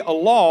to be a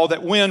law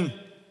that when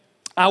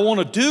I want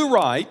to do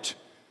right,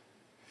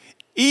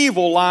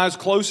 evil lies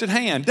close at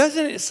hand.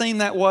 Doesn't it seem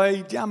that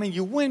way? I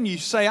mean, when you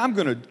say, I'm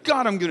going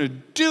to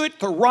do it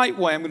the right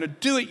way. I'm going to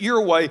do it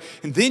your way.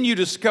 And then you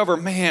discover,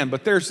 man,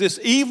 but there's this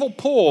evil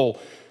pull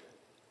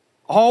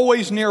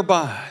always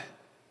nearby.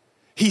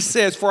 He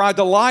says, for I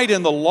delight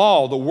in the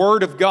law, the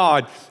word of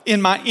God. In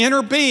my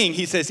inner being,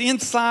 he says,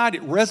 inside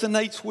it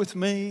resonates with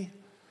me.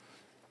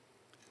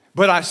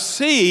 But I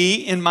see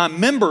in my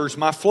members,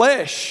 my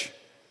flesh,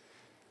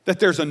 that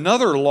there's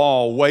another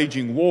law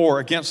waging war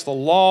against the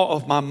law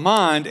of my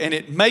mind, and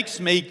it makes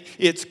me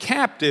its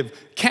captive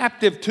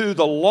to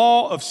the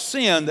law of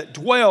sin that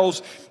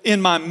dwells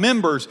in my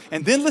members.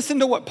 And then listen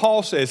to what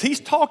Paul says. He's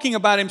talking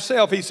about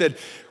himself. He said,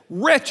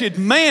 wretched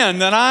man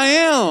that I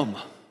am.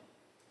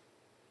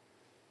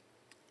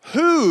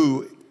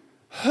 Who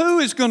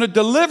is going to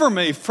deliver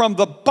me from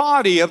the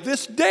body of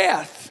this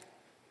death?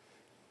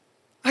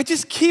 I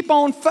just keep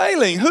on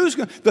failing.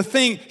 The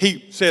thing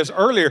he says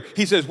earlier,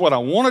 he says, what I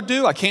want to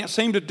do, I can't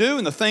seem to do,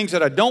 and the things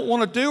that I don't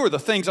want to do are the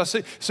things I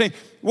see.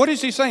 What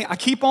is he saying? I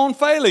keep on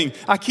failing.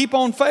 I keep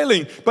on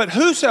failing. But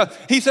who said?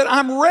 He said,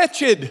 I'm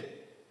wretched.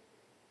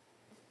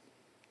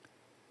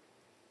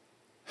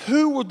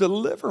 Who will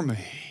deliver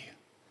me?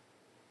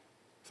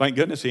 Thank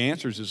goodness he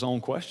answers his own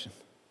question.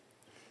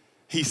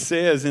 He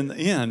says in the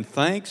end,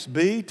 thanks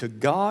be to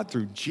God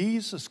through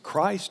Jesus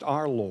Christ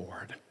our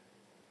Lord.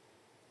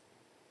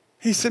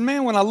 He said,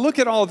 man, when I look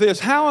at all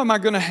this, how am I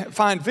going to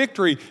find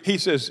victory? He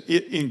says,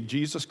 in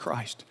Jesus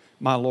Christ,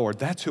 my Lord.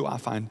 That's where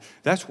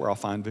I'll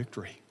find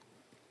victory.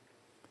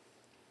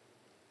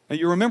 Now,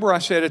 you remember I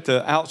said at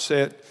the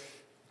outset,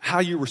 how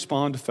you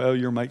respond to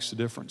failure makes a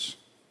difference.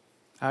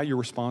 How you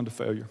respond to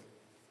failure.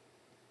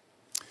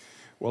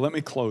 Well, let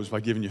me close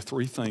by giving you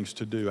 3 things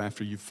to do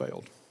after you've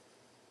failed.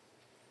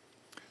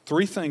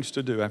 3 things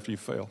to do after you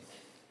fail.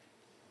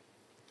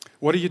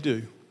 What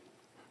do?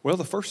 Well,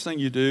 the first thing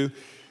you do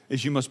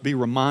is you must be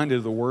reminded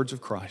of the words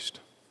of Christ.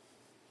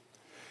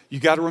 You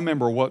got to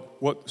remember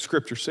what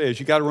Scripture says.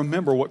 You got to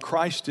remember what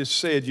Christ has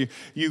said.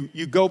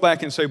 You go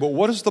back and say, well,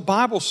 what does the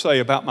Bible say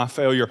about my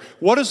failure?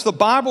 What does the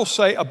Bible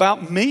say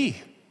about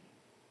me?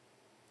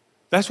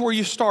 That's where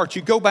you start.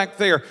 You go back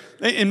there.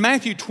 In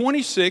Matthew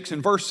 26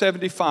 and verse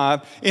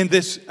 75, in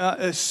this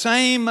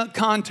same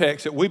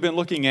context that we've been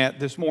looking at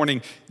this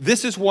morning,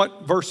 this is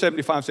what verse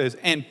 75 says.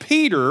 And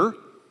Peter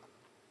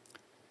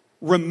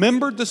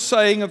remembered the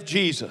saying of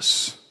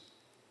Jesus,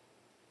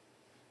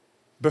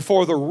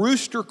 before the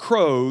rooster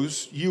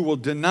crows, you will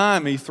deny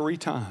me 3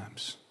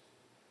 times.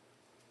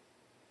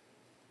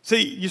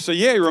 See, you say,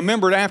 yeah, he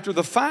remembered after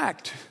the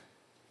fact,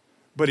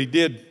 but he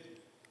did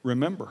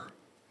remember.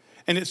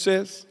 And it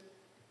says,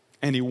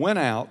 and he went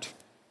out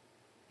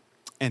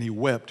and he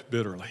wept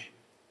bitterly.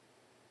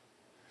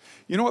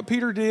 You know what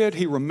Peter did?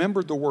 He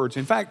remembered the words.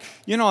 In fact,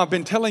 I've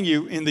been telling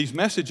you in these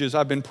messages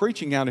I've been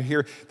preaching out of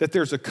here that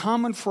there's a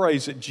common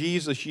phrase that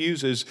Jesus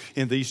uses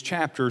in these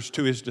chapters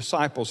to his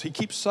disciples. He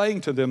keeps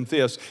saying to them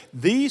this,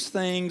 these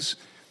things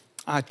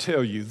I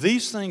tell you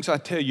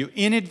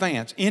in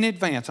advance.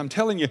 I'm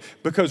telling you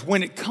because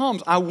when it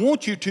comes, I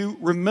want you to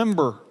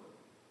remember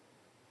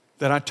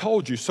that I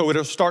told you so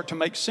it'll start to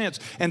make sense.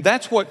 And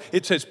that's what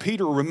it says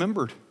Peter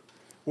remembered.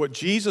 What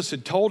Jesus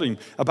had told him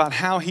about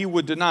how he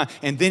would deny.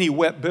 And then he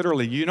wept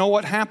bitterly. You know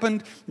what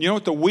happened? You know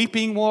what the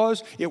weeping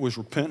was? It was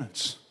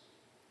repentance.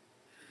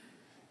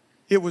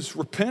 It was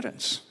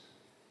repentance.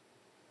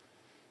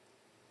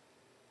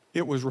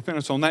 It was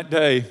repentance. On that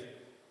day,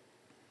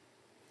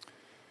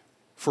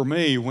 for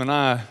me, when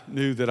I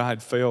knew that I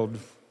had failed,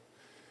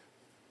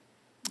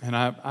 and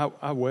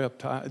I wept,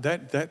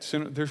 that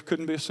sentence, there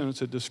couldn't be a sentence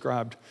that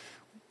described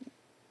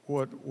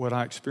what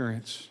I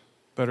experienced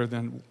better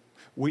than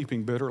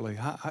weeping bitterly.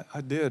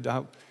 I did.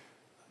 I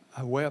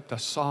wept. I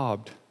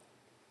sobbed.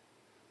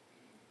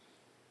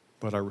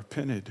 But I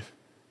repented.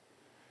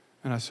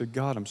 And I said,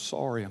 God, I'm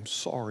sorry. I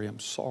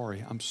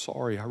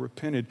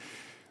repented.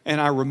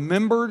 And I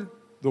remembered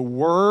the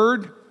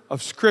word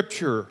of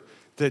Scripture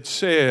that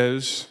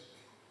says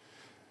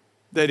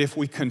that if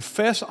we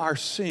confess our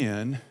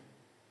sin,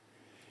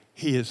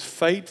 He is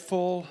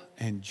faithful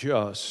and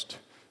just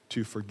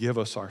to forgive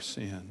us our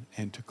sin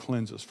and to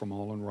cleanse us from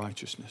all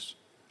unrighteousness.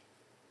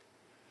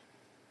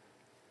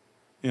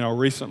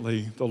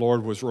 Recently the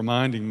Lord was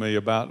reminding me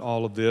about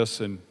all of this,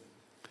 and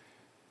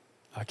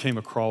I came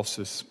across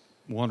this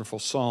wonderful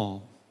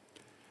song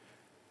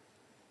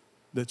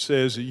that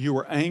says that you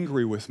were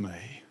angry with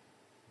me,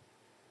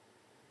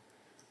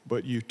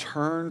 but you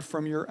turned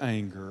from your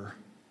anger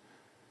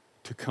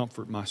to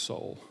comfort my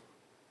soul.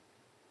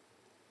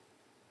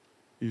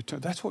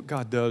 That's what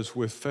God does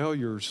with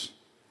failures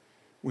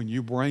when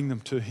you bring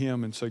them to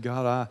Him and say,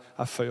 God,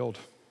 I failed.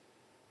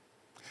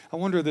 I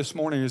wonder this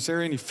morning, is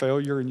there any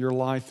failure in your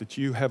life that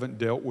you haven't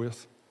dealt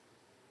with?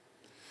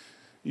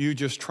 You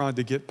just tried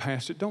to get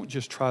past it. Don't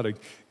just try to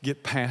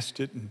get past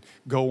it and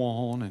go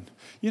on. And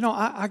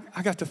I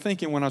got to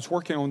thinking when I was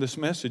working on this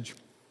message,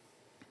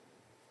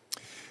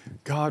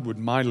 God would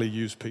mightily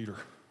use Peter.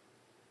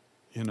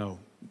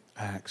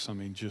 Acts,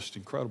 just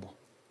incredible.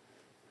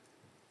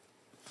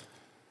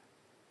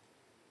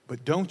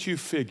 But don't you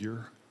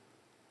figure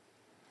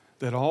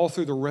that all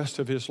through the rest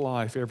of his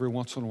life, every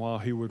once in a while,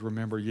 he would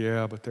remember,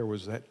 yeah, but there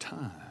was that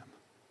time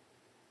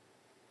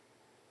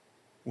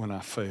when I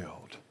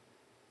failed.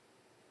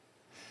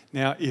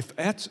 Now, if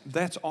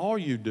that's all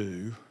you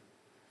do,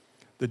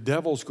 the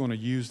devil's going to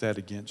use that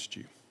against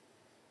you.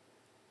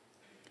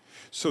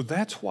 So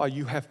that's why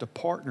you have to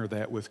partner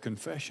that with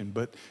confession.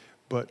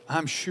 But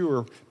I'm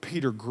sure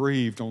Peter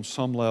grieved on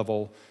some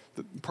level,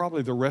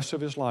 probably the rest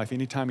of his life,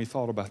 anytime he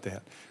thought about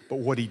that. But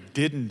what he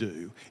didn't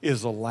do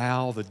is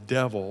allow the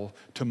devil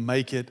to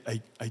make it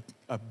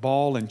a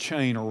ball and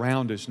chain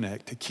around his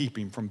neck to keep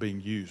him from being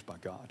used by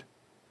God.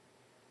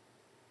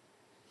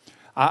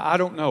 I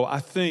don't know. I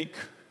think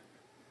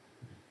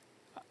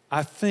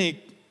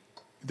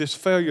this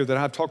failure that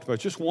I've talked about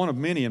is just one of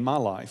many in my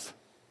life,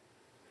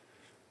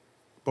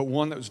 but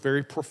one that was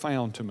very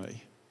profound to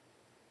me.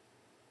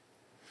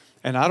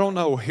 And I don't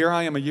know, here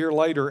I am a year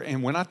later,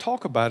 and when I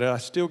talk about it, I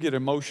still get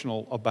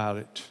emotional about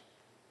it.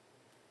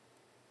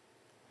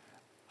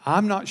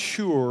 I'm not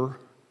sure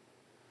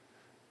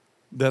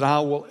that I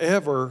will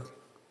ever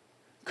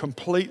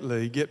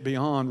completely get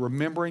beyond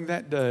remembering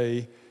that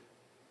day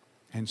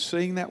and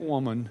seeing that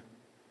woman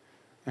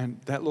and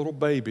that little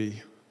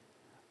baby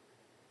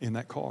in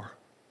that car.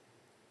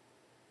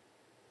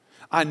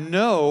 I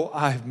know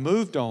I have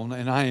moved on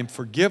and I am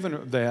forgiven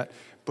of that,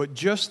 but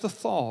just the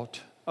thought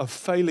of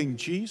failing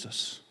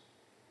Jesus,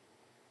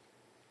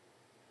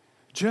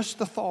 just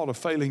the thought of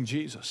failing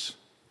Jesus.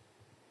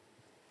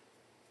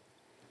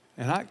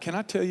 And can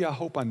I tell you, I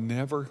hope I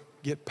never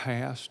get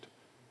past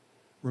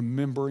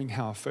remembering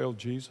how I failed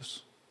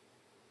Jesus.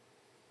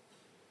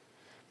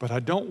 But I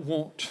don't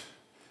want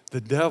the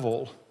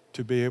devil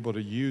to be able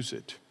to use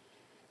it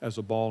as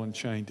a ball and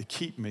chain to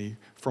keep me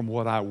from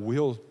what I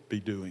will be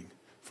doing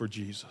for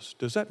Jesus.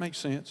 Does that make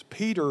sense?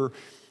 Peter,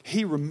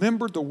 he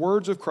remembered the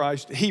words of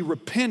Christ. He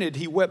repented.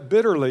 He wept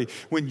bitterly.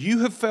 When you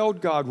have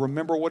failed God,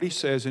 remember what he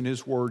says in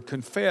his word.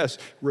 Confess,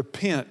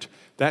 repent.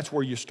 That's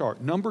where you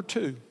start. Number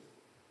 2,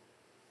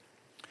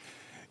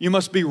 you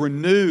must be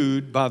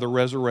renewed by the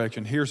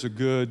resurrection.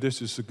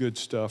 This is the good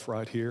stuff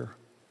right here.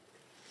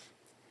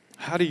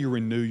 How do you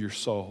renew your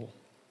soul?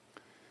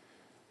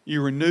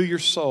 You renew your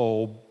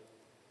soul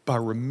by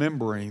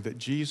remembering that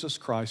Jesus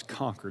Christ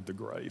conquered the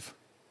grave.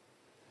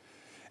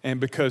 And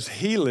because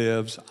he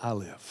lives, I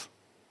live.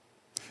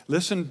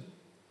 Listen,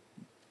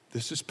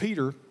 this is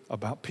Peter,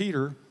 about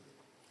Peter.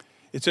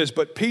 It says,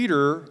 but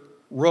Peter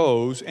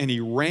rose and he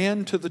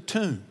ran to the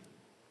tomb.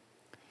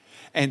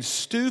 And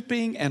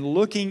stooping and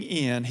looking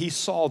in, he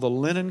saw the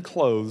linen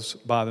clothes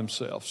by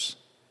themselves.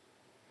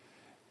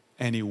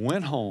 And he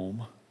went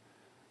home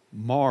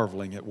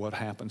marveling at what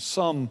happened.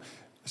 Some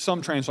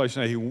translations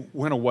say he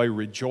went away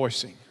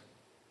rejoicing.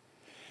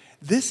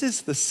 This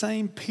is the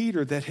same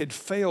Peter that had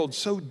failed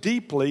so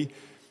deeply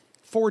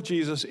for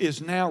Jesus is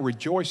now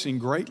rejoicing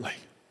greatly.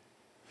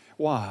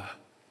 Why?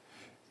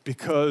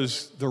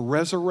 Because the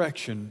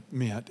resurrection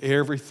meant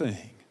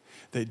everything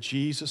that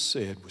Jesus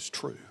said was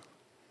true,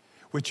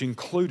 which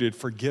included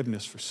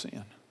forgiveness for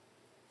sin.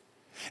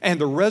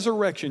 And the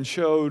resurrection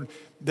showed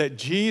that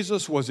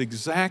Jesus was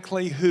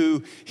exactly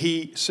who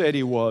he said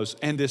he was.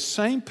 And this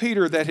same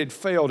Peter that had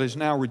failed is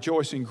now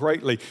rejoicing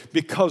greatly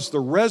because the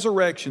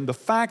resurrection, the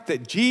fact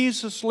that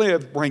Jesus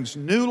lived, brings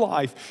new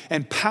life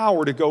and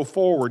power to go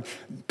forward.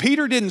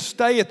 Peter didn't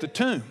stay at the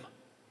tomb.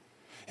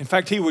 In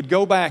fact, he would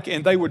go back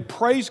and they would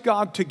praise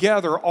God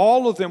together.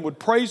 All of them would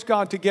praise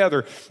God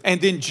together.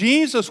 And then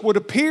Jesus would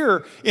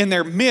appear in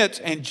their midst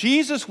and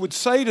Jesus would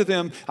say to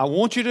them, I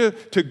want you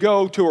to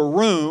go to a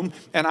room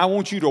and I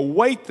want you to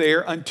wait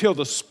there until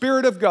the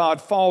Spirit of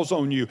God falls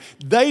on you.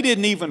 They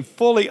didn't even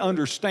fully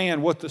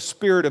understand what the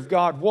Spirit of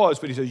God was,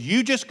 but he said,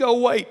 you just go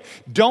wait.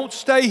 Don't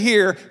stay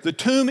here. The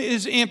tomb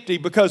is empty.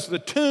 Because the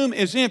tomb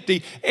is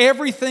empty,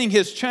 everything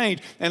has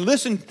changed. And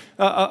listen,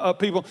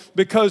 people,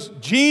 because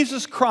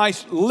Jesus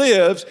Christ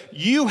lives,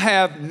 you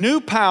have new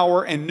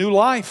power and new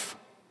life.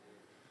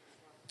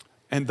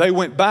 And they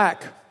went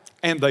back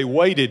and they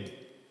waited.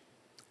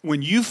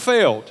 When you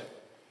failed,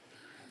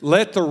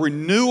 let the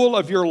renewal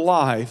of your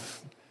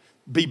life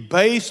be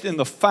based in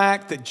the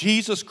fact that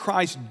Jesus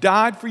Christ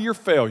died for your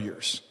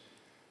failures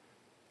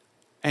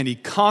and he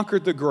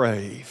conquered the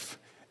grave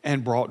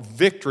and brought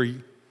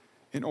victory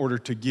in order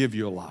to give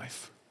you a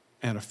life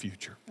and a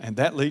future. And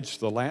that leads to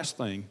the last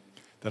thing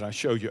that I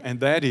showed you, and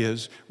that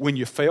is when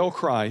you fail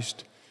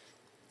Christ,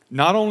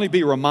 not only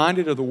be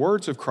reminded of the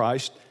words of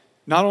Christ,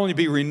 not only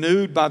be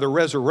renewed by the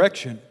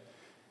resurrection,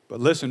 but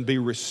listen, be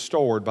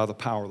restored by the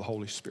power of the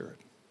Holy Spirit.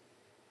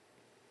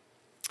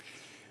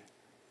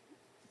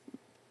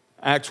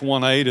 Acts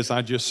 1:8, as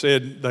I just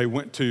said, they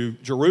went to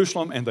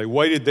Jerusalem and they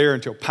waited there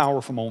until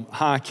power from on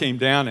high came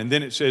down. And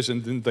then it says,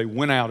 and then they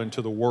went out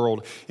into the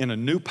world in a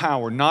new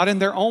power, not in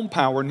their own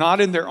power, not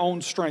in their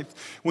own strength.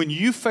 When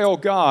you fail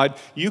God,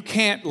 you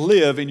can't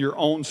live in your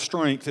own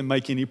strength and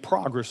make any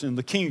progress in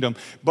the kingdom.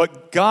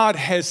 But God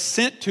has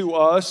sent to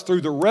us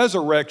through the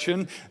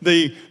resurrection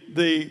the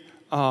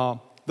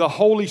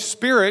Holy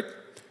Spirit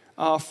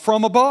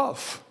from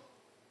above.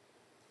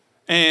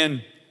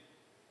 And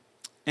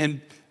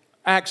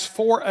Acts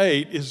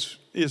 4:8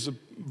 is a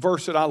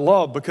verse that I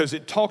love because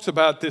it talks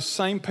about this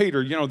same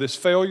Peter, this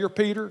failure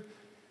Peter.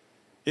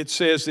 It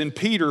says, then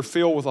Peter,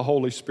 filled with the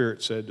Holy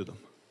Spirit, said to them.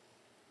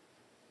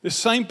 This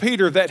same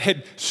Peter that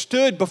had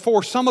stood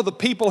before some of the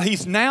people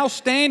he's now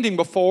standing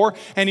before,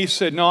 and he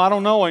said, no, I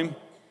don't know him.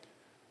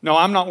 No,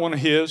 I'm not one of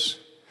his.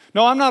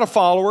 No, I'm not a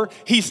follower.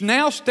 He's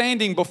now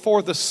standing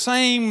before the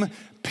same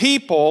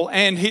people,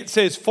 and it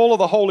says full of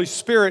the Holy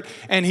Spirit,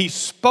 and he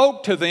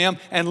spoke to them.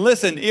 And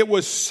listen, it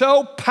was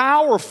so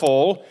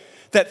powerful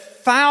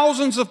that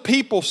thousands of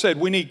people said,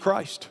 we need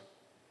Christ.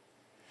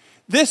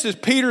 This is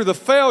Peter the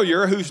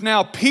failure, who's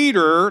now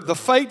Peter the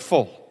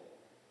faithful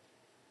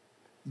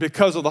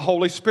because of the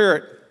Holy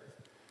Spirit.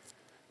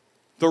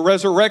 The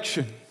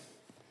resurrection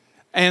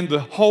and the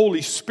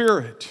Holy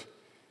Spirit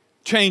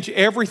change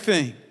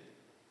everything.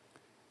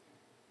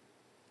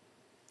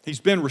 He's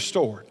been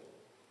restored.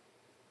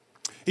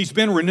 He's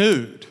been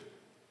renewed.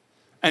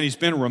 And he's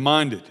been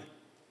reminded.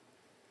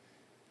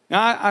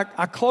 Now,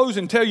 I close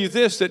and tell you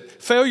this, that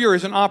failure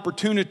is an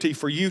opportunity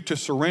for you to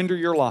surrender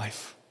your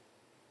life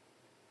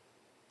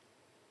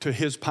to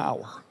His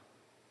power.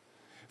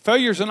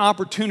 Failure is an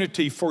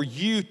opportunity for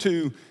you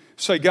to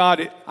say,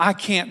 God, I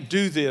can't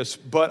do this,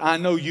 but I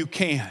know you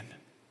can.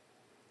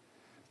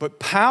 But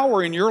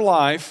power in your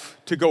life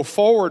to go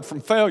forward from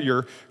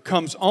failure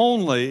comes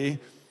only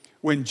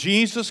when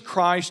Jesus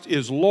Christ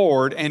is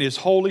Lord and His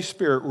Holy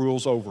Spirit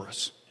rules over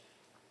us.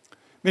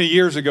 Many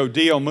years ago,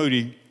 D.L.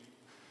 Moody,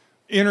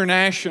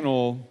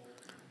 international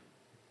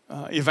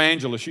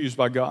evangelist used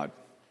by God,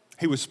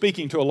 he was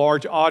speaking to a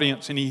large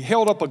audience and he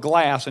held up a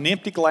glass, an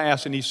empty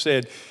glass, and he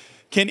said,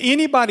 "Can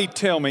anybody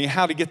tell me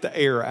how to get the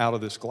air out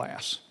of this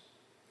glass?"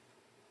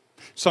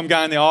 Some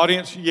guy in the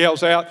audience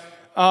yells out,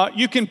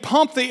 "You can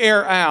pump the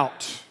air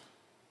out."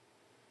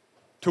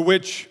 To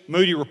which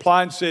Moody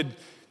replied and said,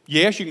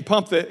 "Yes, you can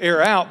pump the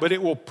air out, but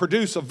it will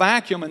produce a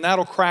vacuum and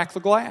that'll crack the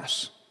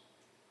glass."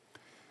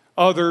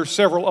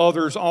 Several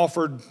others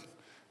offered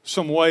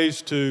some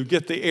ways to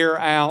get the air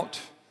out.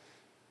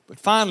 But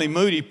finally,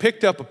 Moody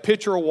picked up a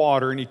pitcher of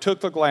water and he took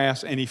the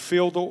glass and he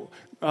filled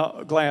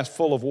the glass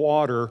full of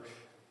water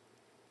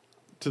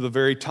to the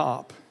very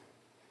top.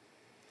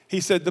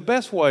 He said the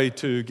best way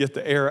to get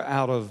the air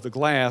out of the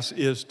glass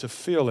is to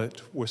fill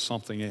it with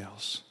something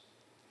else.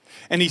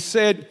 And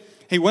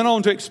he went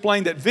on to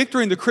explain that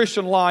victory in the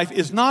Christian life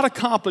is not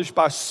accomplished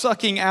by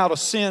sucking out a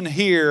sin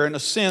here and a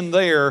sin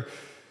there,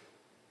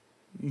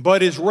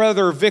 but is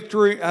rather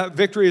victory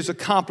is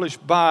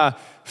accomplished by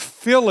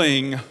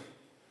filling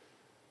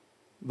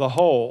the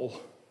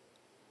hole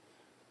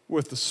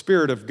with the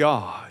Spirit of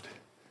God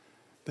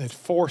that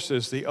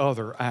forces the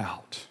other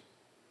out.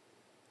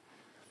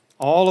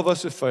 All of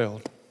us have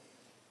failed,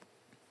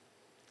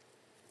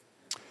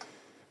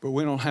 but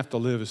we don't have to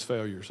live as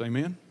failures.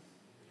 Amen?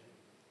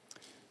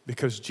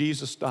 Because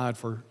Jesus died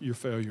for your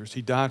failures.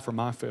 He died for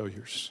my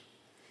failures.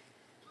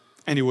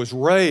 And He was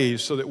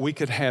raised so that we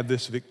could have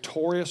this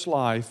victorious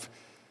life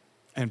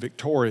and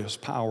victorious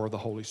power of the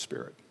Holy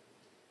Spirit.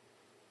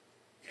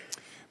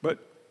 But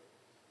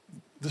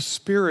the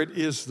Spirit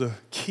is the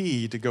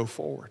key to go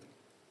forward.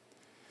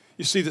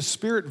 You see, the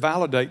Spirit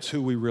validates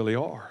who we really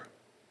are.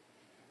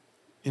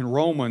 In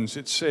Romans,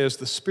 it says,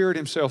 the Spirit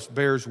Himself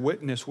bears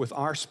witness with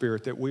our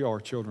spirit that we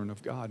are children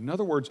of God. In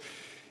other words,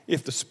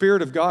 if the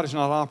Spirit of God is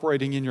not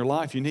operating in your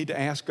life, you need to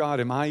ask God,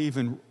 am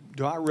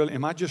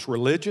I just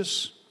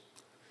religious?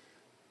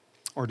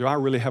 Or do I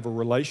really have a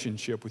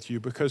relationship with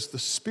you? Because the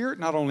Spirit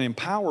not only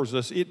empowers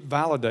us, it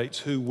validates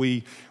who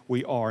we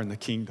are in the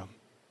kingdom.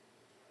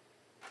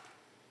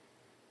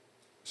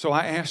 So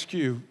I ask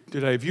you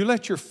today, have you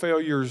let your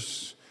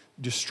failures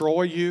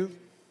destroy you?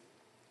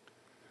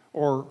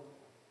 Or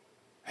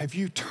have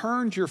you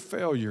turned your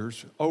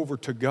failures over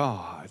to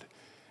God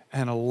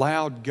and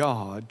allowed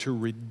God to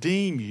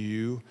redeem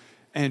you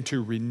and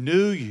to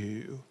renew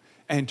you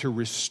and to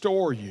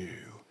restore you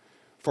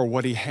for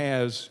what He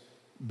has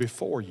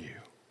before you?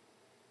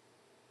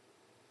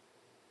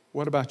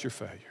 What about your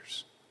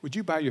failures? Would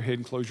you bow your head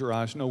and close your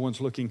eyes? No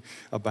one's looking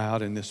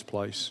about in this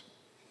place.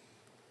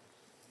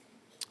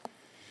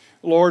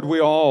 Lord, we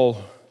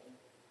all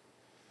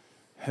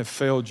have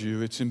failed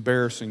you. It's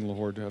embarrassing,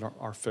 Lord, that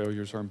our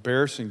failures are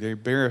embarrassing. They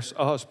embarrass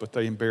us, but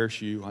they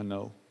embarrass you, I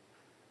know.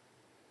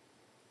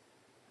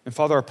 And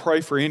Father, I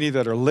pray for any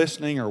that are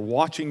listening or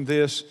watching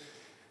this,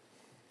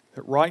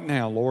 that right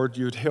now, Lord,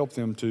 you would help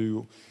them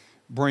to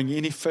bring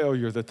any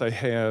failure that they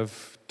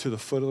have to the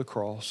foot of the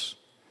cross,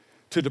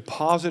 to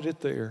deposit it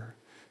there,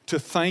 to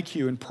thank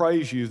you and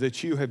praise you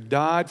that you have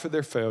died for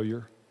their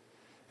failure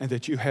and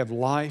that you have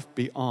life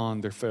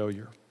beyond their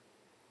failure.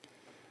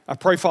 I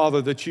pray,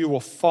 Father, that you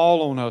will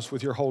fall on us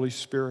with your Holy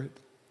Spirit,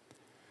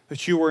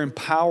 that you will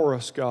empower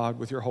us, God,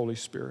 with your Holy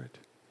Spirit,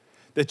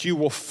 that you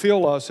will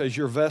fill us as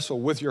your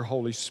vessel with your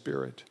Holy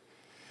Spirit,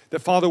 that,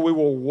 Father, we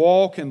will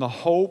walk in the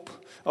hope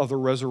of the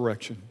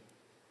resurrection,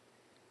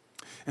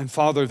 and,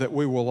 Father, that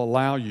we will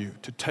allow you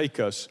to take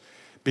us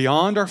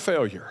beyond our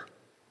failure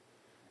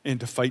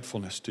into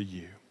faithfulness to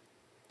you.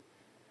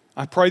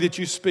 I pray that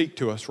you speak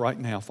to us right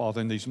now,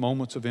 Father, in these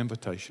moments of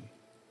invitation.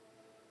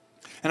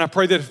 And I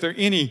pray that if there are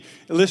any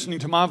listening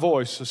to my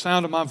voice, the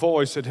sound of my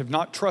voice, that have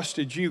not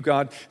trusted you,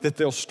 God, that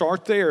they'll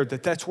start there,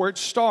 that that's where it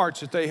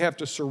starts, that they have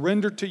to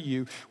surrender to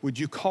you. Would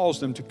you cause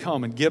them to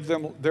come and give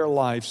them their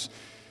lives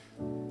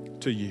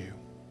to you?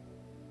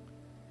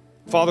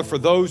 Father, for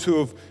those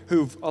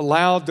who've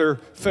allowed their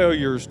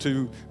failures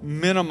to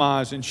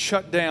minimize and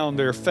shut down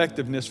their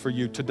effectiveness for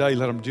you today,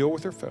 let them deal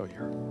with their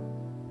failure.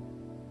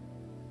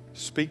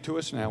 Speak to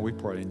us now, we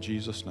pray, in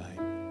Jesus' name.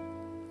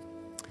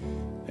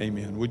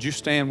 Amen. Would you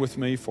stand with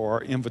me for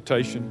our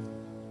invitation?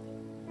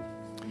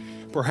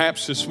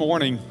 Perhaps this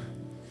morning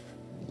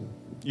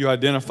you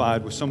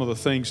identified with some of the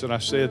things that I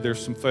said.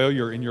 There's some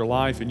failure in your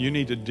life and you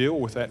need to deal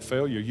with that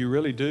failure. You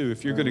really do.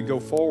 If you're going to go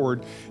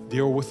forward,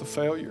 deal with the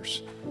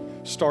failures.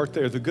 Start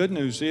there. The good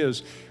news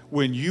is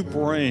when you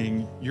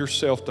bring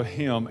yourself to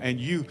Him and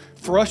you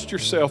thrust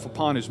yourself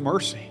upon His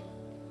mercy.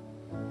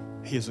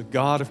 He is a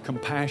God of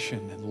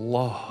compassion and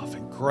love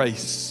and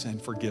grace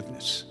and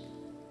forgiveness.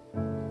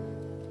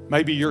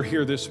 Maybe you're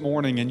here this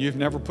morning and you've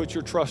never put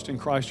your trust in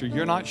Christ, or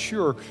you're not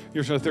sure.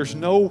 There's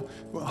no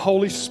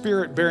Holy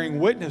Spirit bearing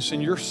witness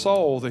in your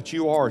soul that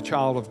you are a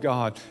child of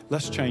God.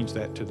 Let's change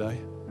that today.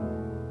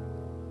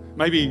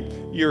 Maybe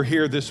you're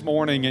here this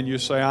morning and you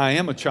say, I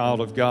am a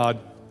child of God.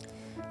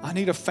 I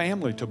need a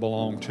family to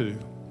belong to,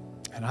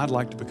 and I'd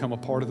like to become a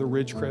part of the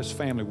Ridgecrest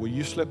family. Will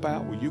you slip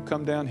out? Will you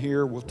come down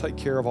here? We'll take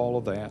care of all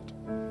of that.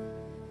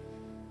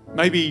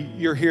 Maybe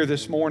you're here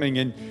this morning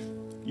and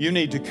you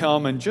need to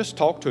come and just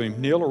talk to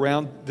Him. Kneel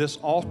around this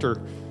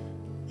altar.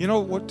 You know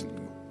what?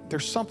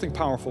 There's something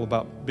powerful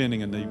about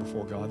bending a knee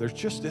before God.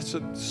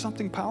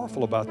 Something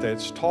powerful about that.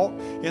 It's taught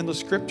in the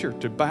Scripture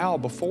to bow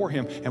before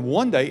Him, and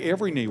one day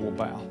every knee will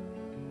bow.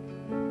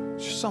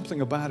 There's just something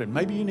about it.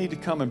 Maybe you need to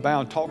come and bow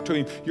and talk to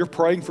Him. You're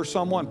praying for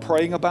someone,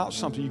 praying about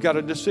something. You got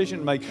a decision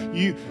to make.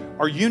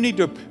 You need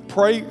to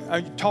pray,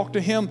 talk to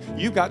Him.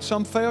 You got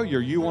some failure.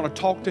 You want to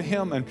talk to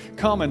Him and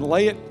come and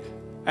lay it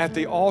at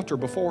the altar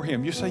before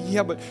Him. You say,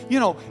 yeah, but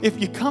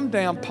if you come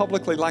down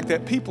publicly like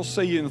that, people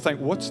see you and think,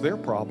 what's their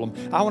problem?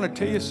 I want to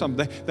tell you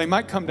something. They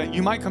might come down.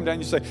 You might come down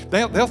and you say,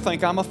 they'll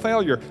think I'm a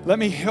failure. Let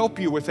me help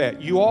you with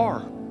that. You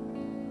are.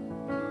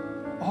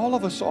 All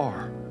of us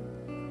are.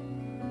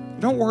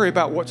 Don't worry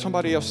about what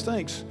somebody else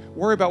thinks.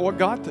 Worry about what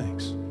God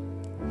thinks.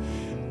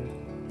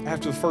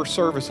 After the first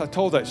service, I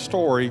told that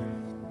story,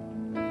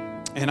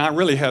 and I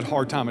really had a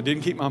hard time. I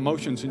didn't keep my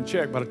emotions in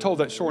check, but I told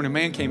that story, and a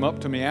man came up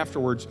to me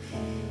afterwards,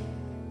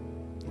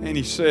 and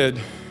he said,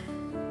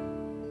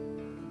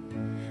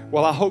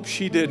 well, I hope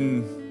she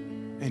didn't,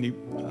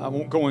 I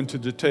won't go into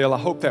detail, I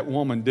hope that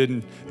woman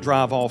didn't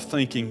drive off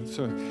thinking.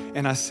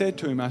 And I said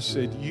to him,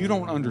 you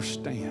don't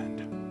understand.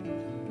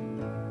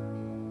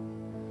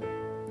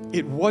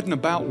 It wasn't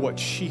about what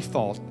she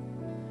thought.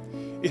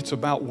 It's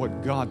about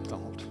what God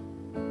thought.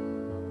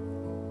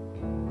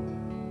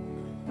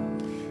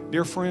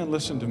 Dear friend,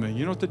 listen to me.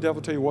 You know what the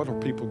devil tell you? What are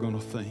people going to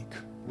think?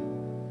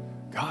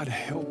 God,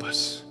 help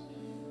us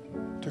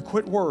to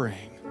quit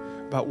worrying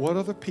about what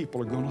other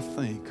people are going to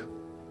think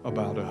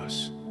about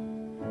us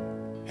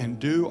and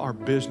do our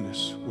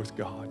business with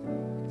God.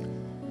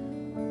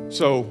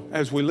 So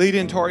as we lead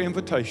into our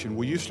invitation,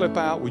 will you slip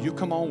out? Will you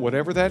come on?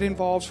 Whatever that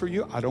involves for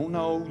you, I don't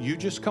know. You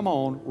just come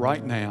on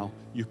right now.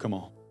 You come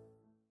on.